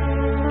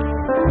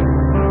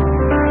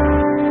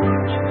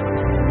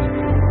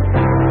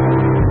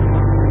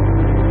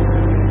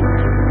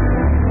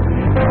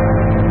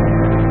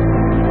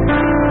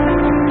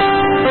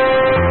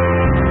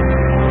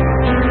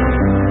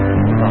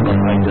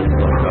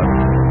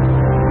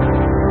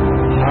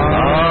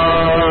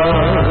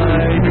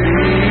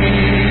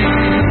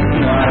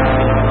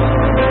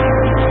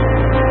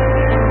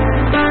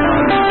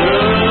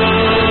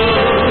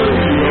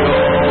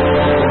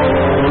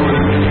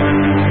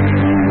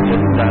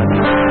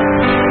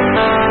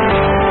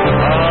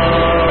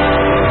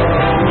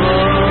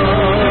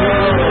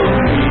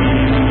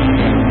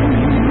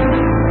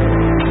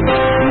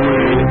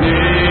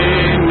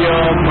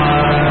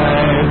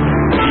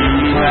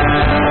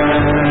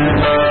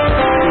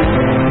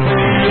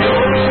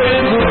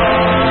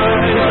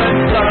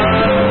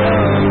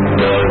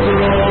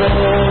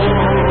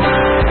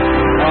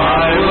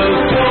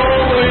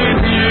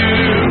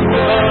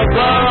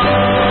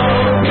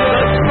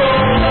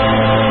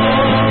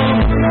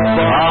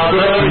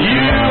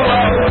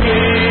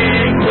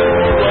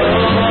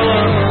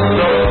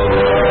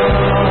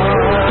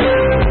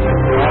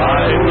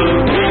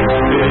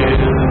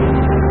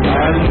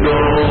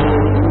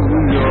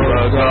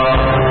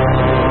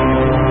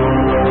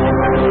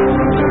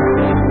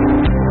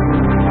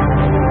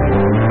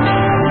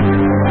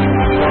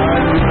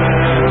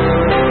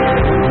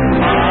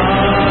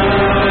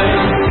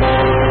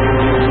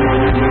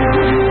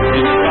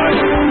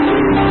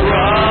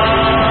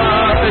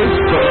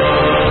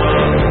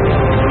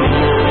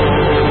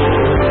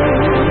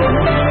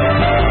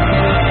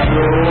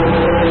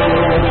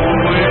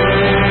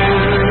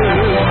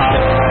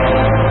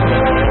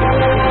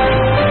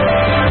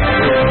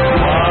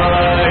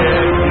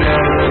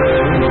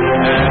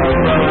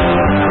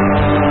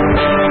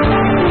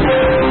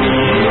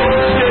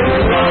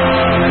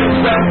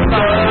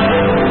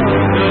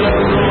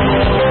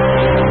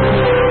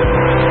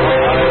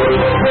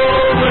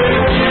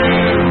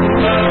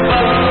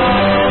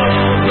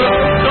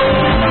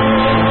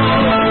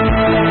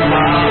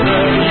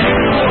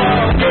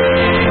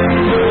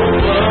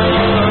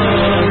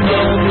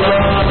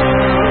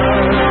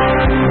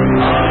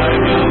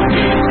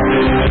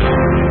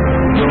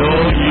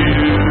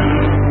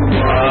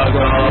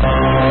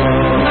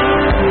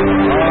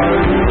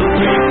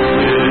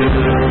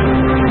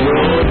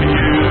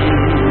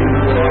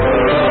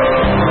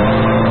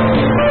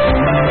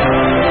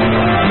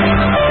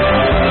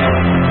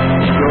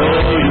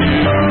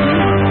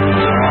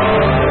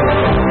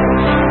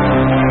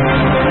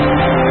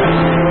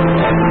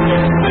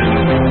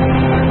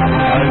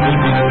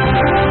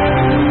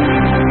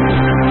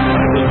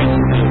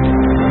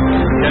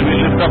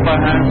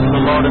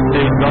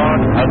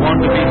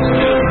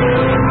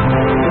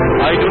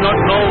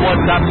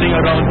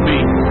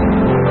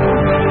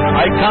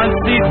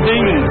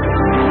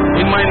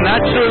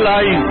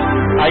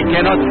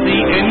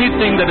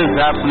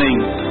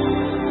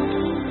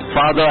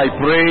 Father, I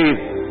pray,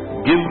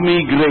 give me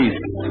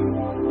grace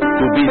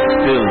to be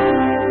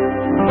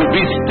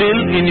still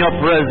in your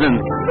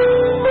presence.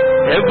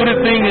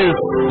 Everything is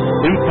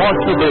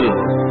impossible.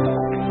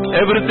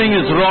 Everything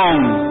is wrong.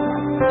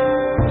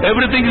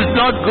 Everything is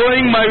not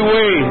going my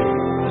way.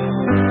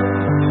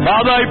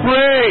 Father, I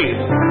pray,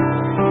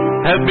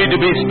 help me to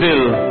be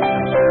still.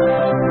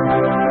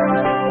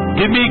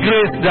 Give me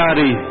grace,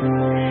 Daddy.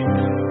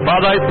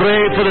 Father, I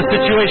pray for the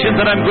situation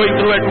that I'm going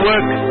through at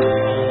work.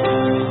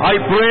 I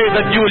pray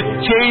that you will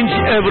change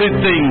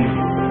everything.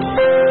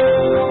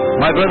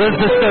 My brothers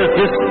and sisters,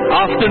 this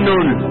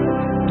afternoon,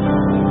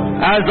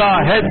 as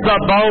our heads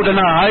are bowed and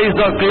our eyes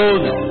are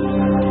closed,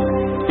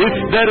 if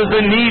there is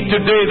a need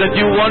today that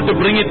you want to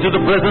bring it to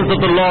the presence of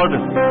the Lord,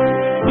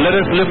 let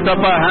us lift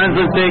up our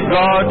hands and say,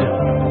 God,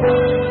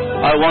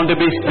 I want to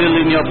be still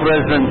in your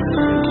presence,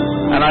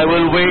 and I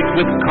will wait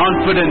with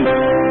confidence.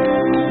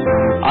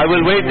 I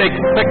will wait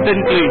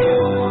expectantly,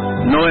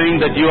 knowing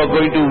that you are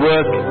going to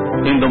work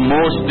in the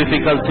most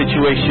difficult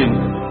situation.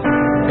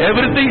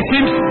 Everything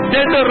seems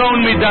dead around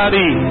me,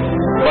 Daddy,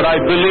 but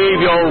I believe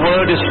your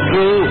word is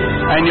true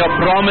and your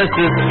promise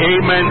is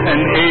amen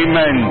and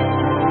amen.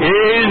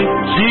 In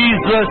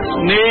Jesus'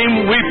 name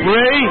we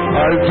pray.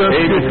 I just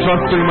keep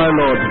trusting my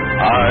Lord.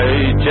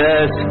 I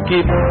just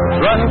keep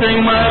trusting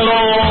my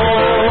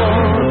Lord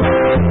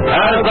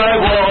as I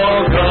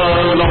walk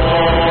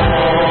along.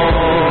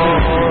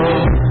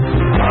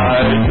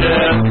 I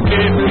just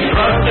keep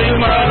trusting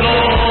my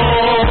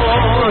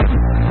Lord,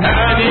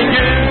 and He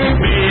gives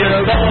me a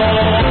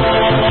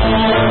song.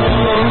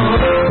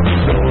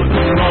 So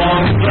the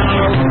long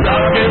clouds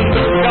darken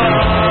the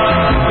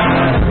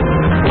sky,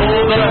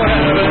 oh the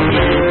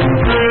heavenly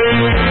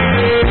praise.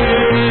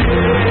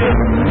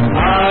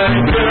 I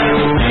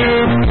just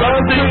keep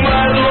trusting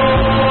my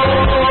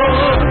Lord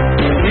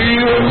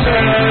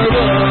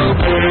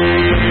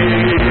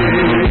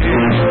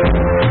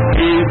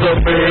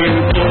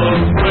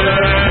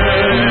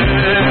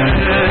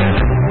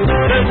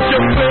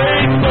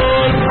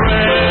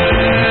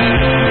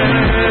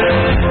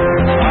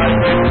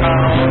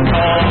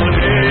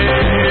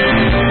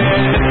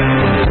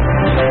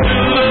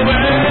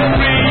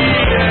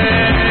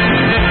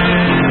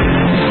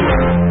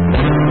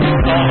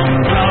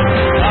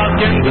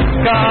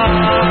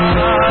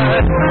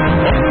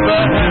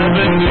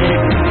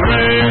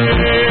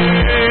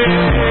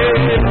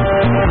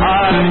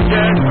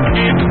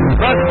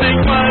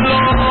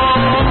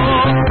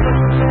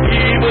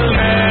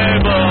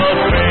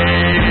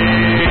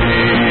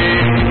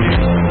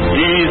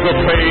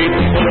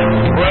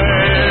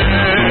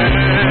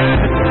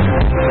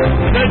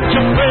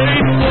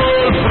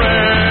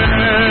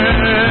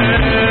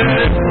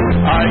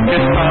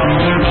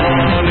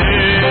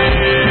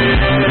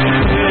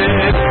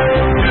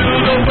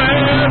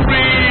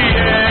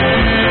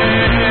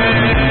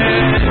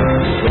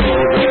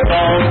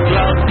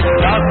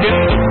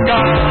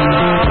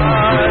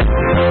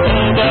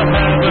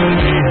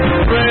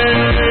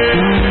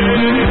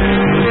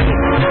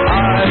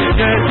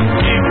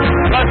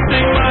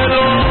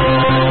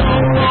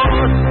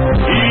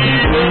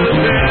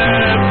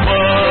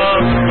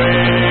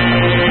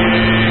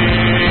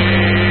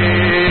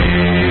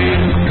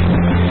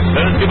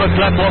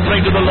clap offering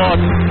to the Lord.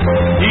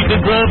 He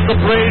deserves the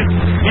praise.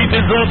 He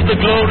deserves the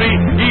glory.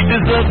 He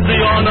deserves the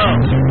honor.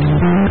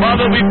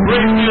 Father, we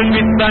praise you and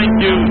we thank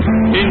you.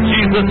 In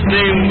Jesus'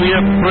 name we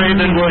have prayed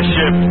and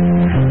worshipped.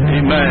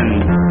 Amen.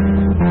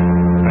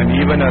 And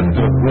even as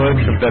the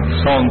words of that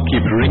song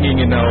keep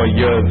ringing in our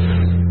ears,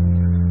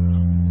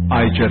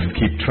 I just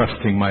keep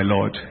trusting my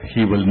Lord.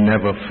 He will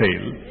never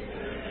fail.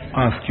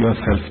 Ask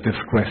yourself this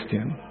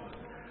question.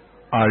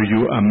 Are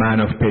you a man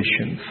of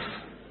patience?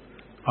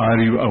 Are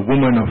you a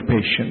woman of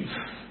patience?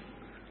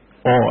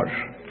 Or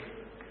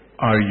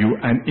are you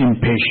an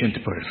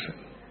impatient person?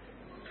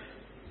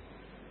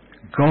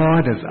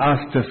 God has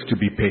asked us to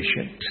be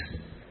patient.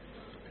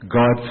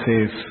 God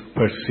says,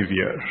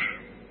 persevere.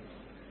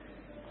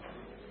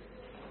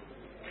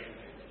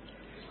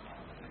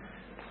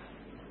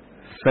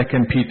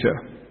 Second Peter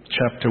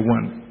chapter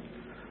 1,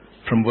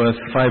 from verse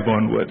 5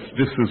 onwards,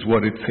 this is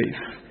what it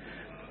says.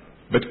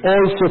 But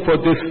also for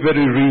this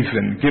very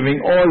reason,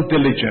 giving all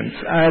diligence,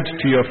 add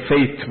to your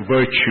faith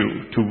virtue,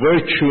 to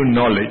virtue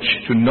knowledge,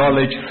 to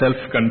knowledge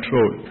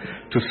self-control,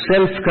 to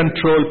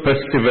self-control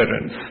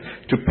perseverance,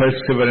 to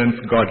perseverance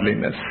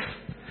godliness,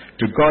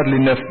 to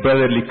godliness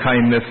brotherly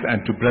kindness,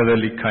 and to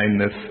brotherly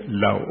kindness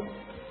love.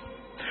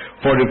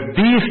 For if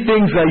these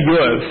things are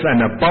yours and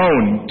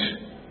abound,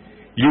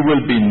 you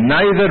will be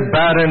neither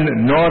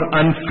barren nor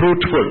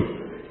unfruitful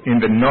in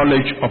the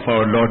knowledge of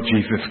our Lord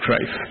Jesus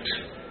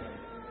Christ.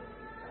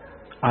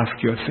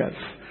 Ask yourself,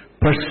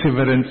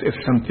 perseverance is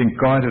something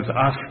God has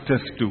asked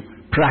us to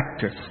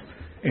practice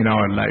in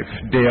our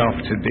life, day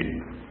after day.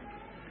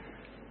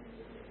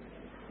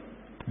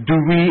 Do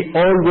we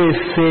always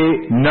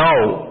say,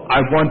 now,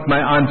 I want my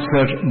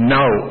answer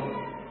now?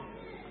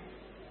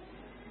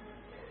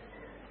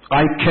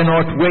 I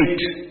cannot wait.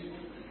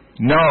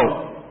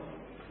 Now.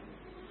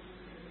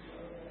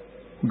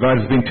 God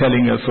has been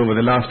telling us over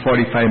the last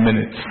 45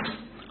 minutes,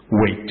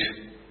 wait.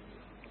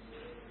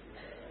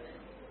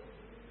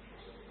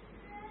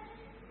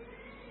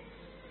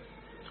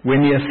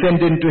 When he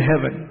ascended into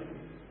heaven,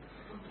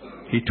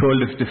 he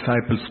told his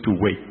disciples to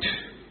wait.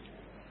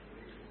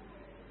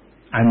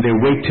 And they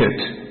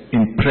waited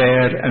in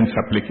prayer and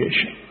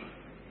supplication.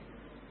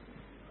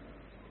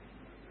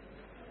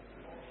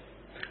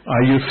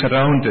 Are you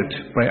surrounded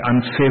by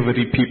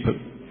unsavory people?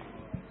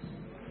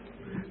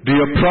 Do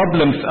your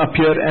problems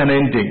appear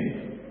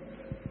unending?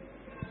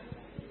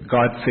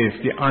 God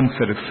says the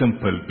answer is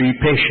simple. Be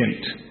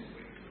patient.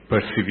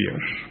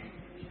 Persevere.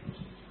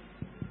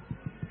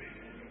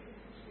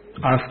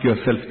 Ask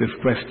yourself this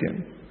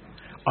question.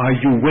 Are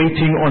you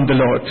waiting on the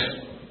Lord,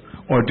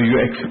 or do you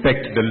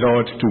expect the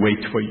Lord to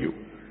wait for you?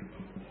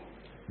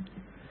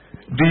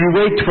 Do you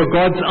wait for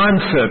God's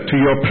answer to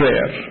your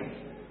prayer,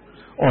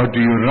 or do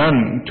you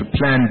run to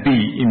plan B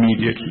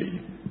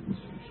immediately?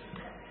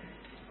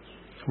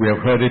 We have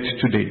heard it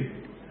today.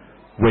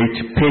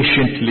 Wait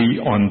patiently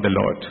on the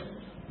Lord.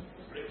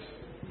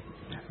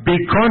 Be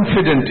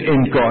confident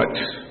in God,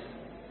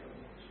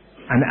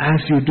 and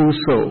as you do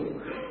so,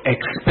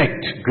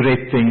 expect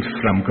great things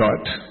from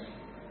God.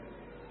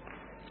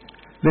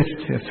 Let's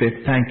just say,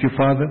 thank you,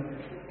 Father.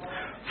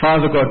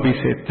 Father God, we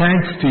say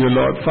thanks to you,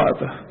 Lord,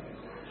 Father,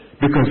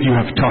 because you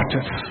have taught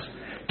us.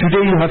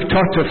 Today you have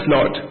taught us,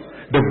 Lord,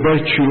 the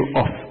virtue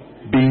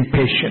of being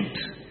patient,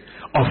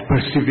 of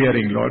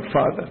persevering, Lord,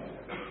 Father.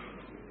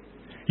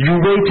 You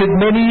waited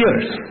many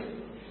years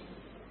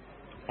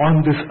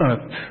on this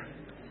earth.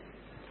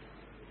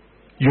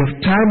 You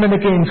have time and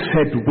again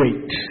said,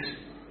 wait.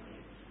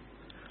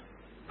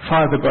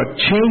 Father God,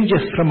 change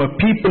us from a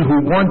people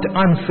who want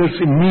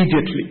answers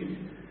immediately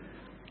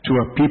to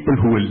a people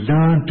who will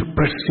learn to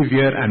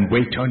persevere and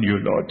wait on you,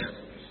 Lord.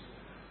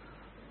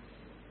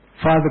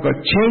 Father God,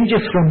 change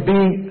us from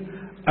being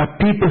a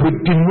people who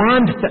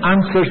demand the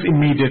answers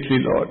immediately,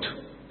 Lord.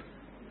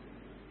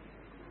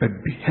 But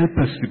help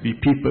us to be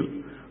people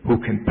who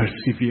can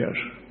persevere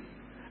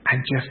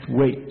and just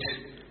wait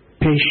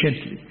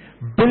patiently,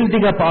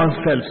 building up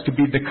ourselves to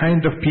be the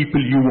kind of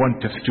people you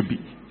want us to be.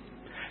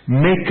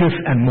 Make us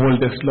and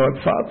mold us, Lord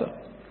Father.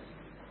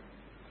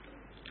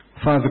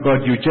 Father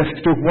God, you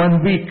just took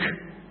 1 week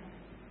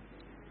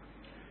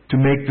to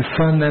make the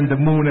sun and the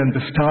moon and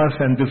the stars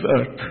and this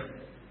earth.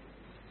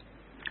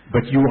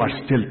 But you are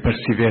still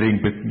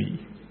persevering with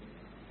me.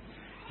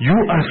 You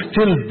are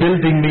still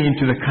building me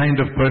into the kind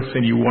of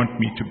person you want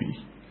me to be.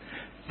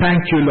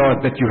 Thank you,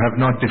 Lord, that you have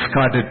not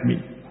discarded me.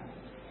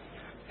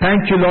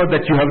 Thank you, Lord,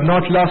 that you have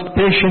not lost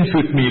patience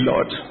with me,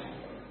 Lord.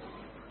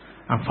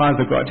 And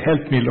Father God,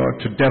 help me, Lord,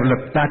 to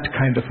develop that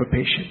kind of a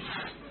patience.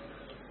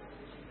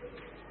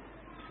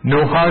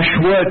 No harsh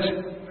words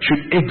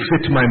should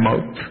exit my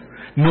mouth.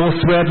 No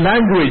swear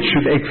language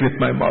should exit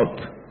my mouth.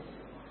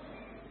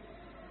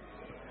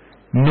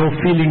 No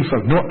feelings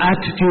of, no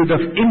attitude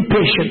of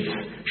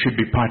impatience should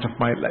be part of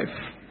my life.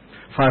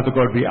 Father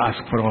God, we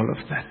ask for all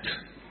of that.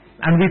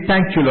 And we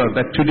thank you, Lord,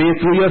 that today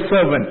through your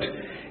servant,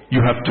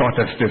 you have taught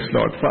us this,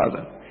 Lord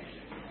Father.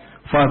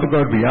 Father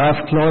God, we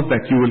ask, Lord,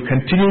 that you will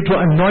continue to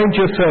anoint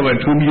your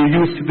servant whom you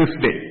used this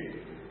day.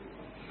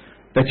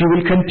 that you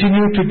will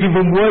continue to give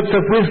him words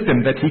of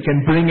wisdom that he can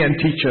bring and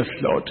teach us,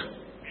 Lord.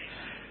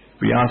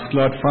 We ask,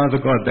 Lord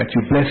Father God, that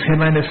you bless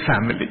him and his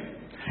family.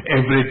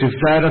 Every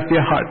desire of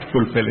their heart,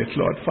 fulfill it,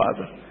 Lord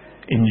Father,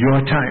 in your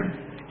time,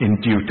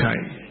 in due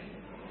time.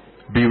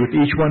 Be with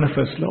each one of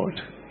us,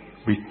 Lord.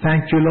 We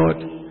thank you, Lord.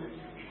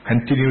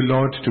 Continue,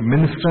 Lord, to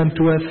minister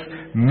unto us,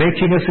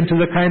 making us into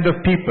the kind of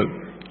people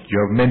you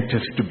have meant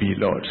us to be,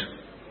 Lord.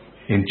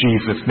 In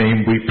Jesus'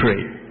 name we pray.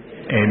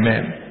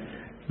 Amen.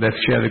 Let's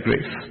share the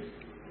grace.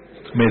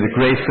 May the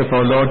grace of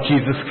our Lord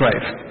Jesus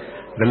Christ,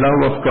 the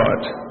love of God,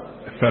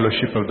 the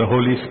fellowship of the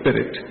Holy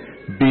Spirit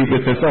be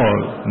with us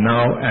all,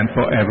 now and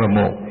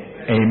forevermore.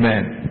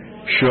 Amen.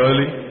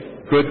 Surely,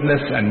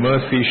 goodness and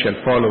mercy shall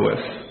follow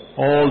us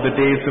all the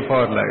days of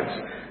our lives,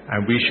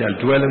 and we shall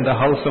dwell in the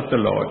house of the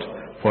Lord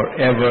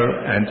forever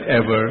and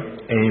ever.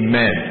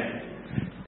 Amen.